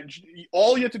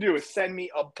 All you have to do is send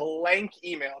me a blank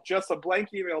email, just a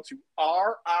blank email to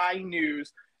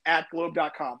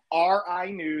rinews@globe.com,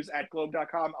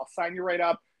 rinews@globe.com. I'll sign you right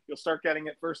up. You'll start getting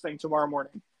it first thing tomorrow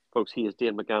morning. Folks, he is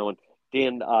Dan McGowan.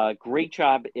 Dan, great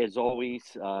job as always,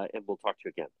 and we'll talk to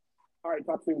you again. All right,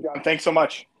 talk soon, John. Thanks so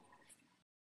much.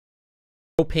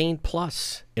 Propane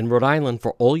Plus in Rhode Island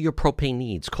for all your propane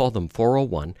needs. Call them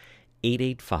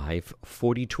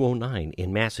 401-885-4209.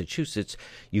 In Massachusetts,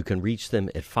 you can reach them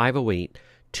at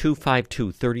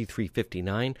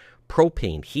 508-252-3359.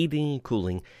 Propane, heating and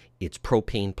cooling. It's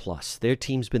Propane Plus. Their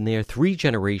team's been there 3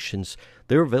 generations.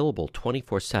 They're available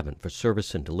 24/7 for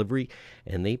service and delivery,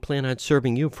 and they plan on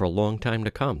serving you for a long time to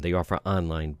come. They offer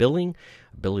online billing,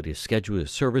 ability to schedule a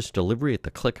service delivery at the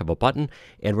click of a button,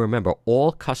 and remember,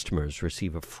 all customers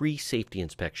receive a free safety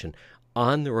inspection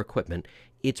on their equipment.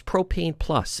 It's Propane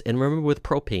Plus, and remember, with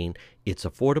propane, it's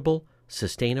affordable,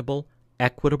 sustainable,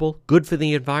 equitable, good for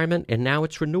the environment, and now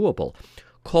it's renewable.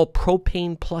 Call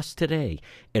Propane Plus today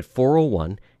at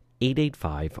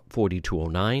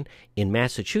 401-885-4209. In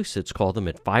Massachusetts, call them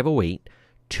at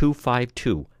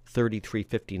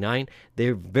 888-252-3359.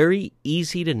 They're very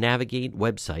easy to navigate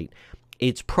website.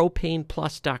 It's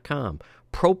propaneplus.com.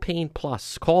 Propane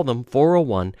Plus. Call them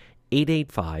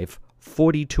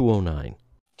 401-885-4209.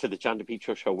 To the John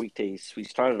DePietro Show weekdays. We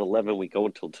start at 11. We go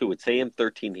until 2. It's AM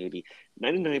 1380,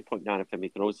 99.9 FM. You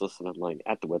can always listen online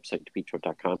at the website,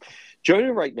 depetro.com.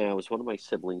 Joining right now is one of my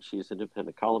siblings. She is an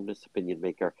independent columnist, opinion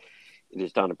maker. It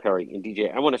is Donna Perry. And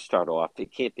DJ, I want to start off.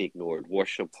 It can't be ignored.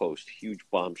 Washington Post, huge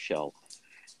bombshell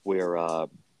where,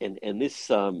 and this,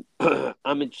 I'm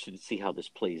interested to see how this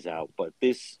plays out, but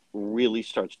this really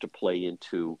starts to play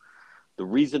into the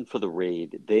reason for the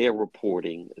raid. They are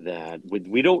reporting that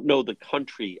we don't know the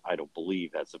country, I don't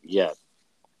believe, as of yet.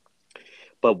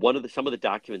 But some of the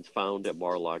documents found at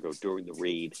Mar-a-Lago during the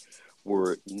raid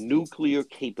were nuclear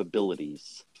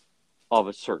capabilities of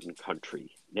a certain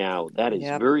country. Now, that is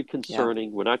very concerning.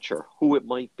 Yep. We're not sure who it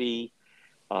might be.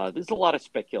 There's a lot of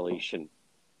speculation.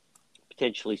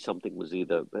 Potentially something was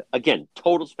either, again,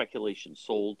 total speculation,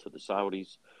 sold to the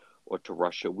Saudis or to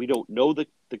Russia. We don't know the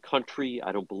country,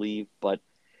 I don't believe, but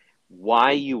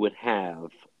why you would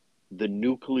have the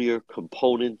nuclear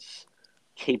components,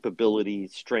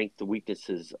 capabilities, strength, the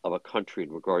weaknesses of a country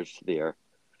in regards to their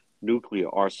nuclear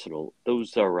arsenal,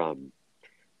 those are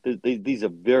these are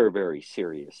very, very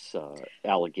serious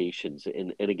allegations.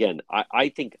 And again, I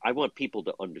think I want people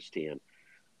to understand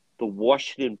the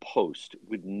Washington Post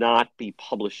would not be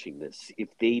publishing this if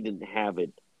they didn't have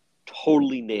it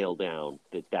totally nailed down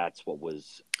that that's what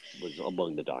was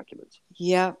among the documents.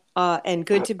 Yeah, and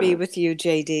good to be with you,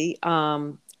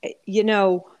 JD. You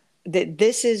know,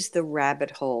 this is the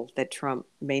rabbit hole that Trump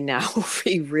may now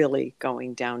be really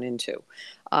going down into.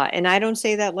 And I don't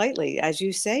say that lightly. As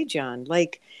you say, John,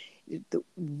 like,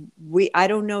 I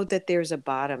don't know that there's a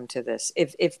bottom to this.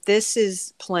 If this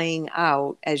is playing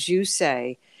out, as you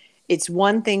say, it's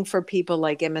one thing for people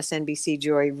like MSNBC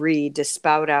Joy Reid to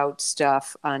spout out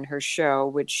stuff on her show,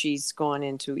 which she's gone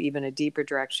into even a deeper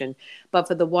direction. But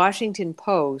for the Washington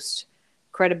Post,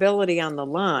 credibility on the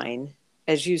line,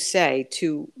 as you say,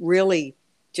 to really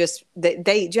just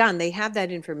John, they have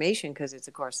that information because it's,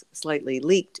 of course, slightly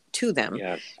leaked to them.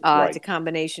 Yes, right. It's a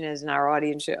combination, as our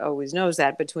audience always knows,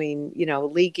 that between,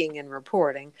 leaking and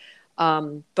reporting.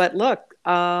 But look,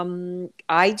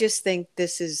 I just think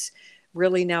this is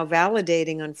really now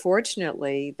validating,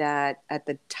 unfortunately, that at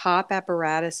the top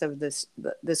apparatus of this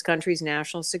country's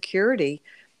national security,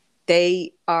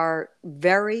 they are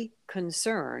very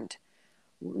concerned.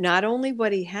 Not only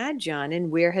what he had, John,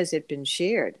 and where has it been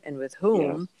shared and with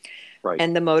whom, right,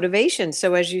 and the motivation.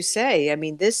 So as you say, I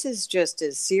mean, this is just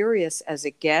as serious as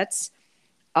it gets.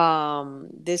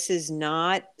 This is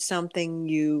not something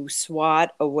you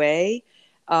swat away.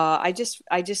 I just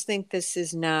think this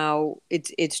is now,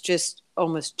 it's just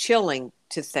almost chilling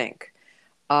to think,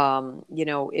 why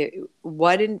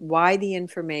the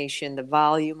information, the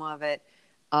volume of it.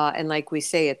 And like we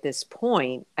say at this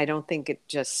point, I don't think it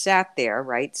just sat there,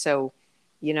 right? So,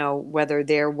 whether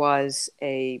there was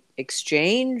a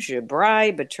exchange, a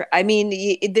bribe,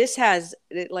 this has,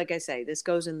 like I say, this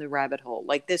goes in the rabbit hole.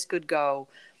 Like, this could go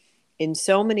in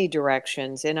so many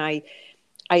directions. And I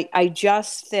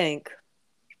just think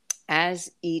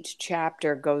as each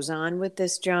chapter goes on with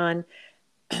this, John,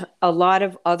 a lot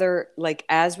of other, like,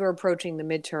 as we're approaching the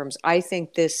midterms, I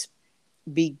think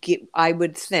I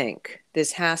would think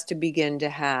this has to begin to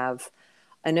have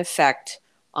an effect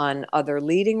on other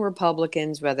leading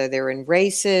Republicans, whether they're in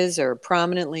races or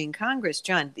prominently in Congress.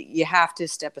 John, you have to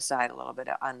step aside a little bit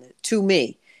to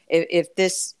me, if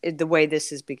the way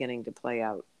this is beginning to play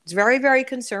out. It's very, very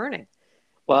concerning.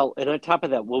 Well, and on top of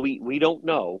that, we don't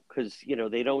know because,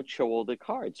 they don't show all the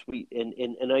cards.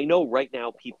 And I know right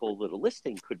now people that are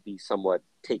listening could be somewhat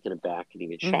taken aback and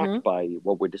even shocked by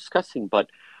what we're discussing. But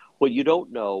what you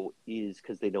don't know is,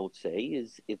 because they don't say,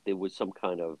 is if there was some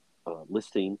kind of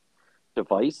listening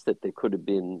device, that there could have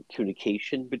been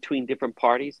communication between different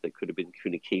parties. There could have been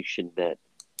communication that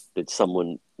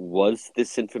someone was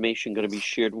this information going to be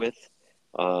shared with.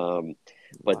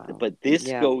 But this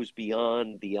goes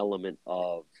beyond the element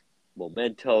of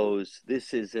mementos.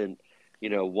 This isn't,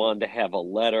 one to have a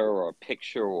letter or a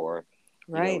picture or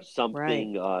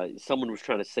something. Right. Someone was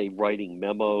trying to say writing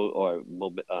memo or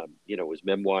his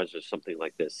memoirs or something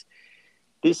like this.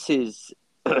 This is,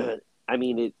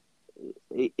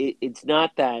 it's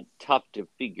not that tough to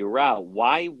figure out.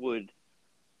 Why would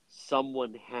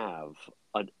someone have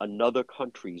another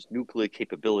country's nuclear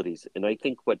capabilities? And I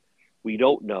think what we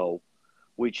don't know,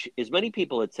 which as many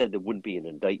people had said there wouldn't be an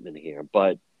indictment here,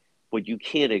 but what you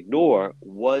can't ignore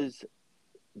was,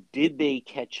 did they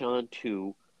catch on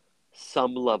to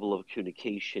some level of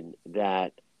communication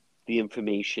that the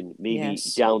information maybe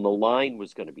Yes. down the line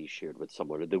was going to be shared with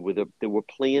someone, or there were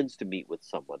plans to meet with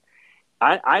someone.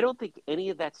 I don't think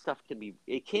any of that stuff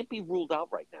can't be ruled out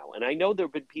right now. And I know there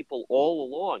have been people all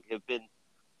along have been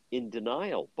in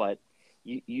denial, but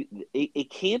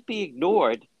it can't be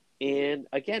ignored. And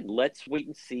again, let's wait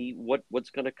and see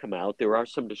what's going to come out. There are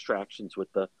some distractions with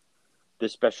the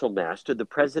special master. The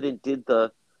president did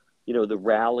the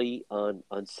rally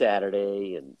on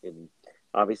Saturday, and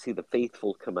obviously the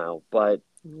faithful come out. But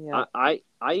Yeah. I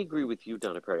agree with you,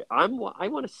 Donna Perry. I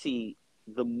want to see,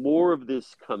 the more of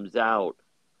this comes out,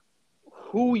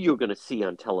 who you're going to see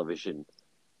on television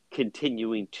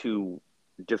continuing to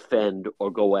defend or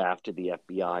go after the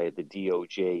FBI or the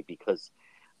DOJ, because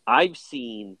I've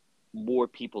seen more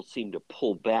people seem to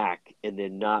pull back and they're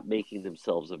not making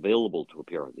themselves available to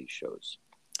appear on these shows.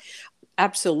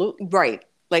 Absolutely. Right.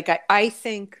 Like, I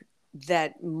think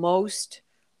that most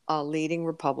leading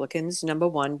Republicans, number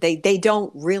one, they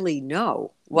don't really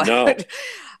know what. No.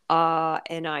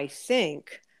 And I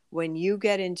think when you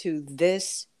get into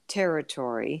this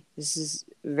territory, this is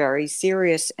very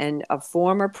serious, and a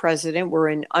former president, we're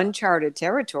in uncharted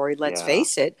territory, let's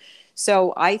face it.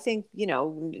 So I think,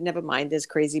 never mind, there's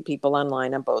crazy people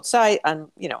online on both sides,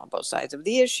 on both sides of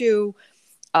the issue.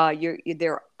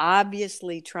 They're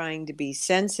obviously trying to be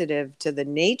sensitive to the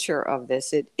nature of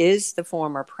this. It is the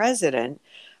former president,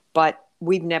 but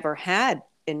we've never had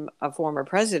a former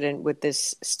president with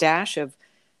this stash of,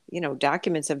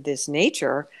 documents of this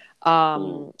nature.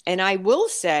 And I will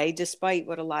say, despite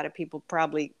what a lot of people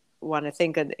probably want to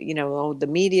think of, the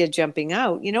media jumping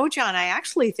out, John, I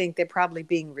actually think they're probably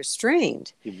being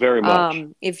restrained. Very much.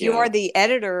 If you are the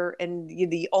editor and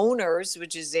the owners,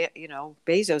 which is,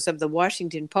 Bezos of the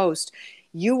Washington Post,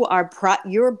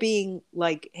 you're being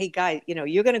like, hey, guys,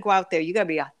 you're going to go out there. You got to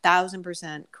be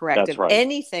 1,000% correct. That's of right.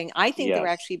 anything. I think they're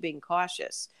Yes. actually being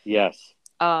cautious. Yes.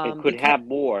 It could have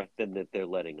more than that they're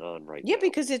letting on right now. Yeah,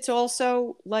 because it's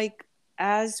also like,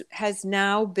 as has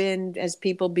now been, as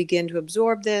people begin to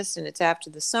absorb this, and it's after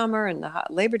the summer and the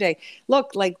Labor Day.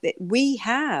 Look, like we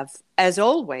have, as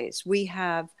always, we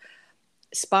have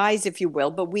spies, if you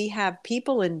will, but we have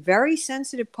people in very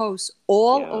sensitive posts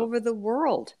all over the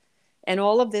world. And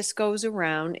all of this goes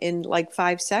around in like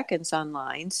 5 seconds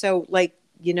online. So like,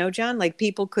 John, like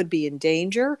people could be in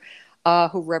danger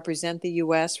who represent the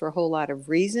U.S. for a whole lot of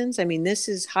reasons. I mean, this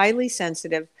is highly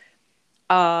sensitive.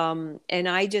 And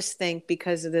I just think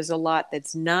because there's a lot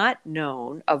that's not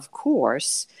known, of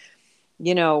course,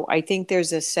 I think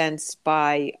there's a sense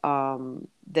by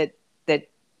that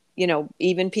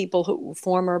even people who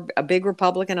former a big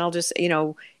Republican, I'll just,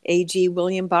 AG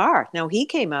William Barr. Now he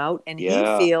came out and he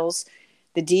feels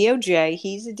the DOJ,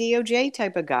 he's a DOJ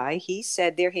type of guy. He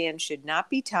said their hands should not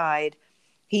be tied.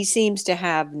 He seems to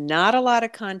have not a lot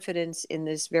of confidence in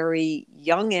this very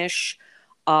youngish,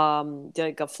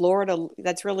 like a Florida,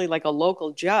 that's really like a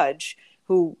local judge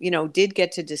who, did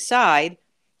get to decide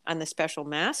on the special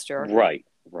master.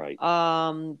 Right.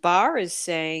 Barr is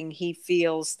saying he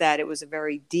feels that it was a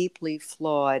very deeply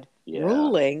flawed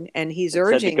ruling, and he's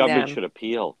urging the government them should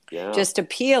appeal. Yeah. just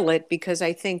appeal it, because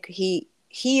I think he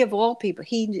of all people,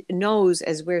 he knows,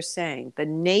 as we're saying, the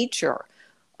nature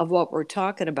of what we're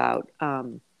talking about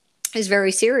is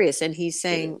very serious, and he's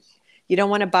saying you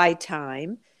don't want to buy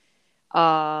time.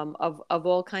 Of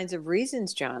all kinds of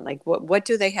reasons, John. Like what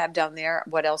do they have down there?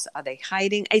 What else are they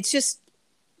hiding? It's just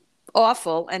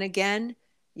awful. And again,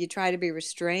 you try to be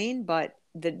restrained, but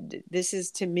this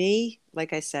is, to me,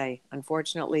 like I say,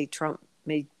 unfortunately, Trump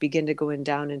may begin to go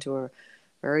down into a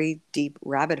very deep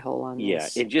rabbit hole on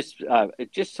this. Yeah, it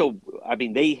just so, I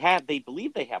mean, they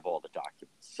believe they have all the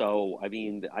documents. So, I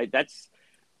mean, that's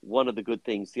one of the good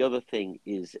things. The other thing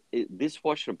is this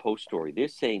Washington Post story, they're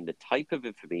saying the type of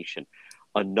information,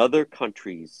 another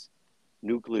country's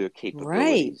nuclear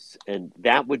capabilities, and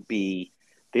that would be,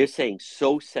 they're saying,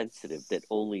 so sensitive that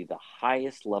only the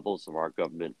highest levels of our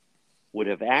government would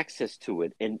have access to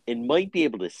it and might be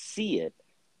able to see it,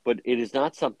 but it is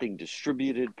not something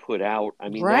distributed, put out. I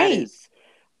mean, that is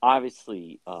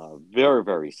obviously very,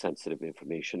 very sensitive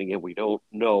information. Again, we don't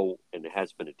know, and it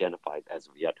has been identified as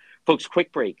of yet. Folks,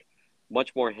 quick break.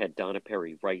 Much more ahead. Donna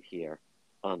Perry right here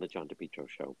on the John DePietro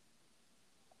Show.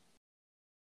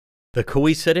 The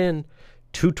Coesit Inn,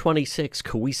 226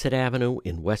 Coesit Avenue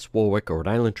in West Warwick, Rhode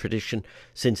Island tradition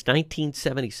since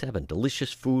 1977.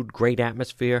 Delicious food, great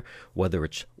atmosphere, whether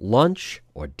it's lunch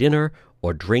or dinner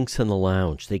or drinks in the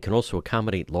lounge. They can also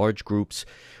accommodate large groups.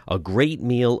 A great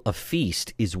meal, a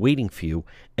feast, is waiting for you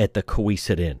at the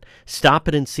Coesit Inn. Stop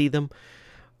it and see them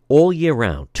all year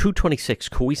round. 226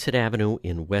 Coesit Avenue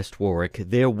in West Warwick.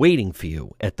 They're waiting for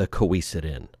you at the Coesit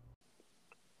Inn.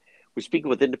 We're speaking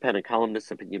with independent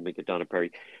columnist, opinion maker Donna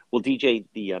Perry. Well, DJ,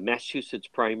 the Massachusetts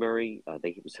primary, I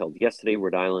think it was held yesterday.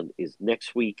 Rhode Island is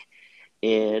next week.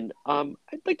 And I'd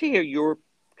like to hear your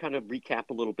kind of recap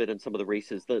a little bit on some of the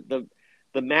races. The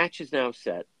match is now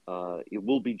set. It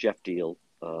will be Jeff Deal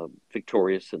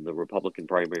victorious in the Republican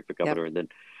primary for governor, and then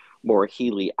Maura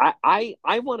Healey. I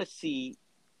want to see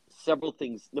several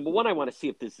things. Number one, I want to see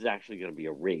if this is actually going to be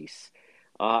a race.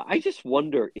 I just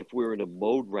wonder if we're in a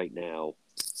mode right now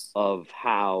of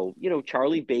how,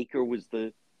 Charlie Baker was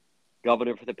the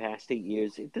governor for the past 8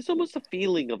 years. There's almost a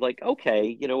feeling of like,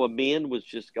 okay, a man was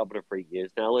just governor for 8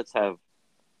 years. Now let's have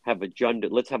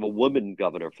a woman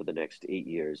governor for the next 8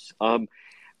 years.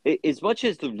 As much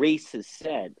as the race is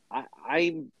set,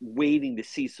 I'm waiting to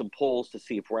see some polls to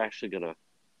see if we're actually going to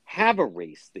have a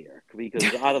race there, because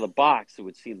out of the box, it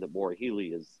would seem that Maura Healey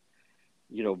is,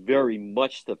 very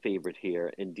much the favorite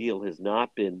here, and Deal has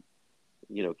not been,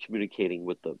 communicating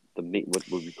with what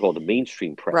we call the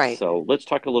mainstream press. Right. So let's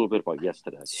talk a little bit about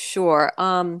yesterday. Sure.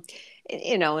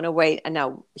 In a way,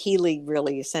 now Healey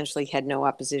really essentially had no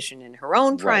opposition in her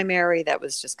own primary. Right. That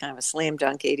was just kind of a slam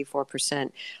dunk,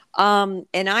 84%.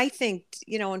 And I think,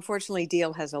 unfortunately,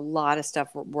 Deal has a lot of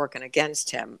stuff working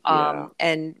against him.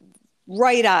 And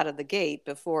right out of the gate,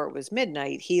 before it was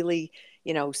midnight, Healey,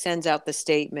 sends out the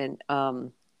statement,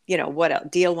 what else?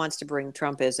 Deal wants to bring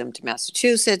Trumpism to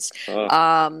Massachusetts.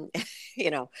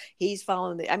 He's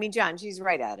following John, she's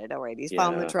right at it. All right. He's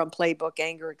following the Trump playbook,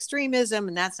 anger, extremism,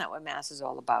 and that's not what Mass is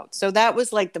all about. So that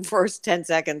was like the first 10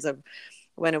 seconds of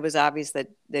when it was obvious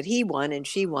that he won and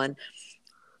she won.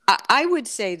 I would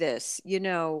say this,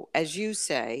 as you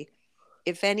say,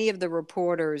 if any of the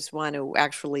reporters want to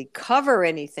actually cover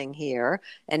anything here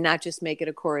and not just make it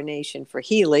a coronation for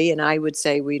Healey, and I would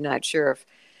say we're not sure if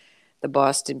the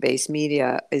Boston-based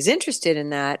media is interested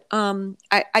in that.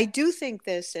 I do think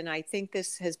this, and I think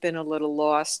this has been a little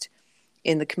lost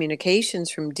in the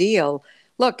communications from Deal.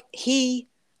 Look, he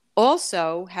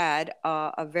also had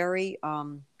a very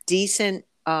decent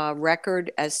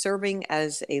record as serving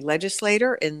as a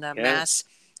legislator in the Mass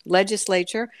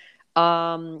legislature.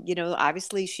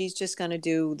 Obviously she's just going to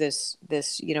do this,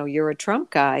 you're a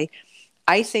Trump guy.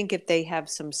 I think if they have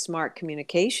some smart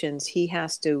communications, he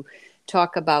has to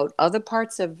talk about other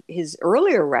parts of his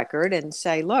earlier record and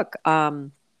say, look,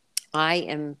 I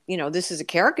am, this is a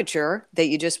caricature that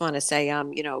you just want to say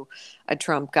I'm, a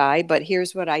Trump guy, but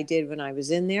here's what I did when I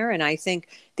was in there. And I think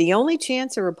the only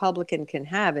chance a Republican can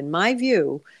have, in my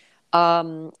view,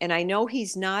 and I know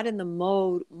he's not in the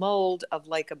mold of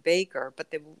like a Baker,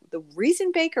 but the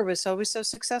reason Baker was always so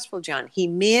successful, John, he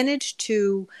managed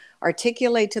to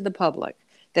articulate to the public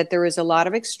that there is a lot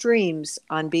of extremes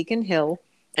on Beacon Hill.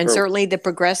 And certainly the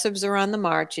progressives are on the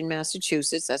march in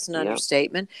Massachusetts. That's an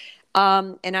understatement.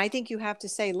 And I think you have to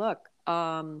say, look,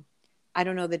 I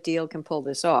don't know that Deal can pull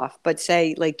this off, but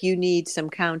say, like, you need some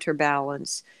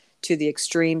counterbalance to the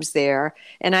extremes there.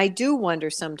 And I do wonder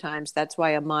sometimes that's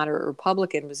why a moderate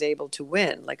Republican was able to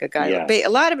win. Like a guy, a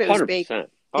lot of it was Baker.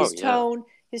 His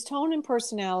tone and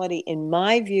personality, in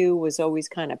my view, was always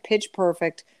kind of pitch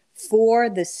perfect for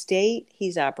the state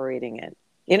he's operating in.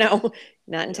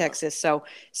 Not in Texas.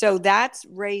 So that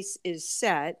race is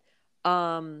set.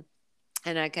 And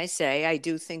like I say, I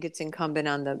do think it's incumbent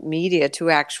on the media to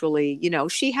actually,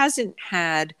 she hasn't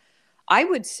had, I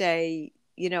would say,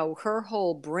 her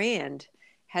whole brand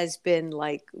has been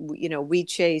like, we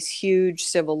chase huge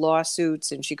civil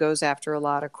lawsuits and she goes after a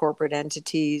lot of corporate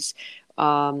entities.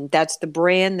 That's the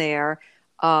brand there.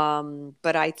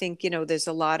 But I think, there's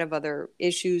a lot of other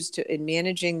issues in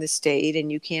managing the state,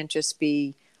 and you can't just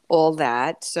be all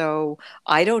that. So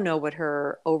I don't know what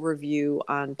her overview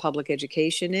on public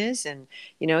education is. And,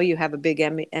 you have a big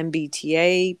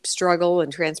MBTA struggle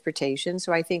and transportation.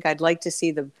 So I think I'd like to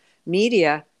see the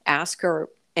media ask her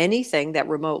anything that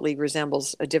remotely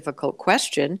resembles a difficult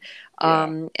question.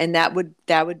 And that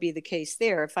would be the case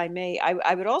there. If I may,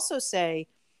 I would also say,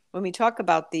 when we talk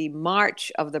about the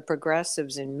march of the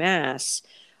progressives in Mass,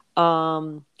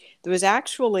 there was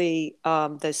actually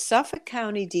the Suffolk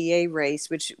County DA race,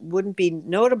 which wouldn't be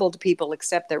notable to people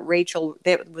except that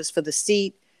that was for the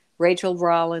seat, Rachel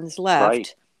Rollins left.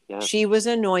 Right. Yeah. She was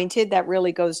anointed. That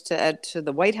really goes to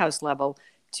the White House level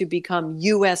to become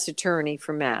U.S. attorney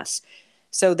for Mass.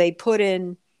 So they put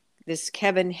in this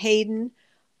Kevin Hayden.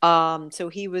 So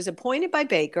he was appointed by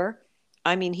Baker.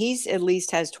 I mean, he's at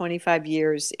least has 25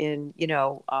 years in, been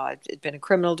a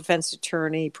criminal defense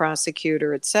attorney,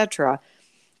 prosecutor, etc.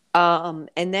 And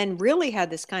then really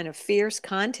had this kind of fierce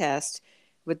contest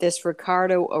with this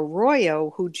Ricardo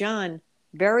Arroyo, who, John,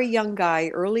 very young guy,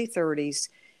 early 30s,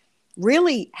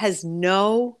 really has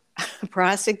no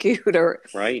prosecutor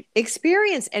Right.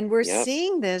 experience. And we're Yep.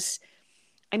 seeing this.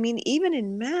 I mean, even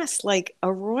in Mass, like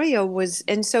Arroyo was,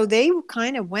 and so they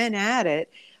kind of went at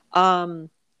it.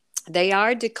 They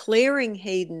are declaring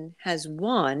Hayden has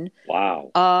won.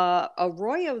 Wow.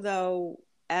 Arroyo, though,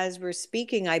 as we're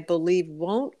speaking, I believe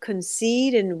won't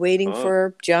concede and waiting Huh.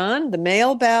 for John, the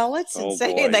mail ballots, and Oh,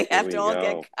 saying boy. they Here have we to all go.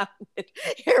 get counted.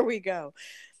 Here we go.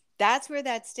 That's where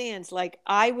that stands. Like,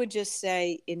 I would just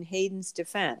say, in Hayden's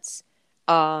defense,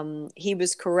 he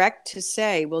was correct to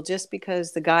say, well, just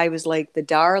because the guy was like the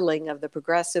darling of the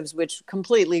progressives, which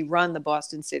completely run the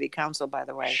Boston City Council, by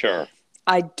the way. Sure.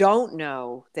 I don't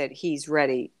know that he's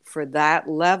ready for that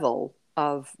level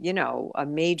of, a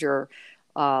major,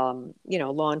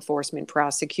 law enforcement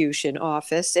prosecution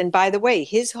office. And by the way,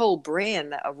 his whole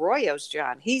brand, the Arroyo's,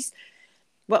 John,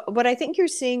 what I think you're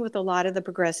seeing with a lot of the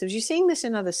progressives, you're seeing this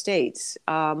in other states,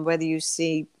 whether you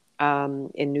see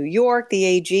in New York, the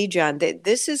AG, John,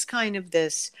 this is kind of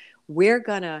this, we're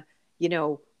going to,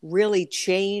 really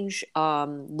change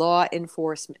law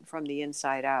enforcement from the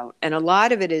inside out. And a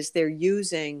lot of it is they're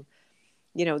using,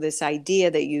 this idea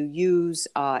that you use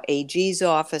AG's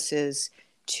offices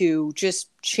to just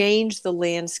change the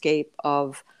landscape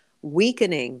of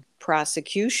weakening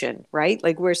prosecution, right?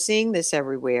 Like we're seeing this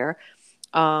everywhere.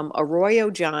 Arroyo,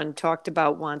 John, talked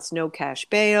about wants no cash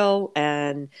bail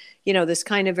and, this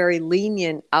kind of very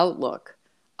lenient outlook.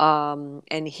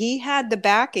 And he had the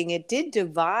backing. It did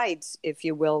divide, if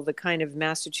you will, the kind of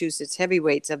Massachusetts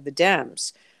heavyweights of the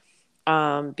Dems,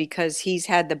 because he's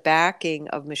had the backing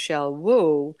of Michelle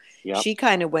Wu. Yep. She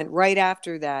kind of went right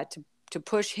after that to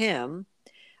push him.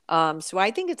 So I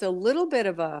think it's a little bit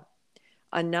of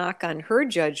a knock on her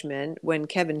judgment when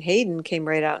Kevin Hayden came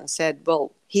right out and said,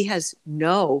 well, he has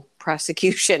no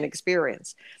prosecution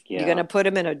experience. Yeah. You're going to put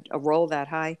him in a role that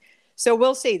high? So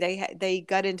we'll see. They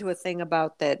got into a thing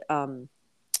about that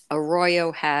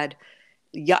Arroyo had,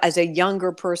 as a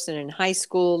younger person in high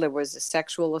school, there was a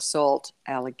sexual assault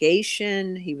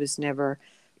allegation. He was never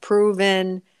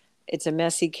proven. It's a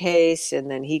messy case.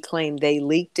 And then he claimed they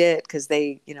leaked it because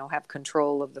they, have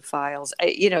control of the files.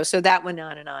 So that went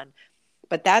on and on.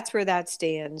 But that's where that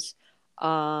stands.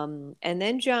 And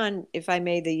then, John, if I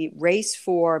may, the race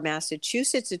for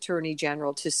Massachusetts Attorney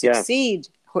General to succeed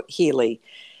Healy,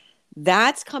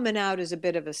 that's coming out as a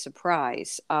bit of a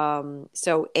surprise.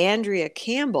 So Andrea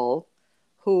Campbell,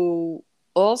 who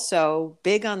also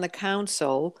big on the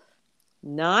council,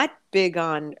 not big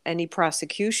on any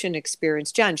prosecution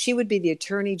experience. John, she would be the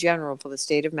Attorney General for the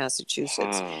state of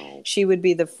Massachusetts. Wow. She would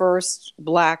be the first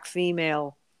Black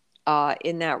female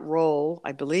in that role,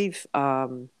 I believe,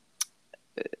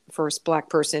 first Black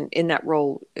person in that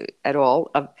role at all,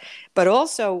 but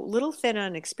also little thin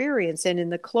on experience. And in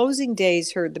the closing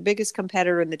days, the biggest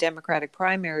competitor in the Democratic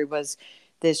primary was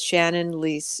this Shannon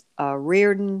Lease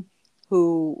Reardon,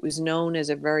 who was known as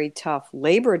a very tough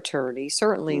labor attorney,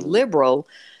 certainly liberal.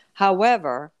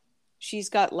 However, she's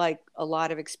got like a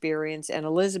lot of experience, and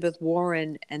Elizabeth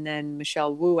Warren and then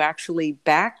Michelle Wu actually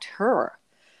backed her.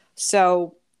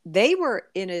 So they were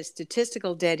in a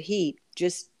statistical dead heat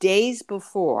just days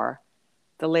before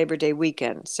the Labor Day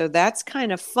weekend. So that's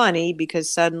kind of funny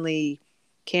because suddenly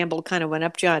Campbell kind of went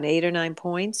up, John, 8 or 9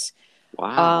 points.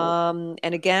 Wow.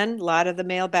 And again, a lot of the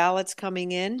mail ballots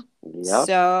coming in. Yep.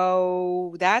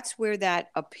 So that's where that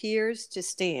appears to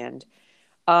stand.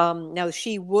 Now,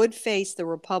 she would face the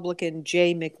Republican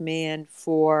Jay McMahon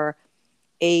for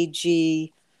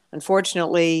AG.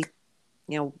 Unfortunately,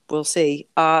 we'll see.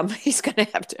 He's going to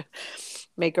have to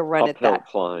make a run Uphill at that.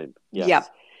 climb. Yes.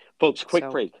 Yep. Folks, quick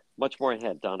break. Much more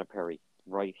ahead. Donna Perry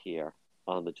right here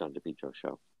on the John DePietro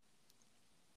Show.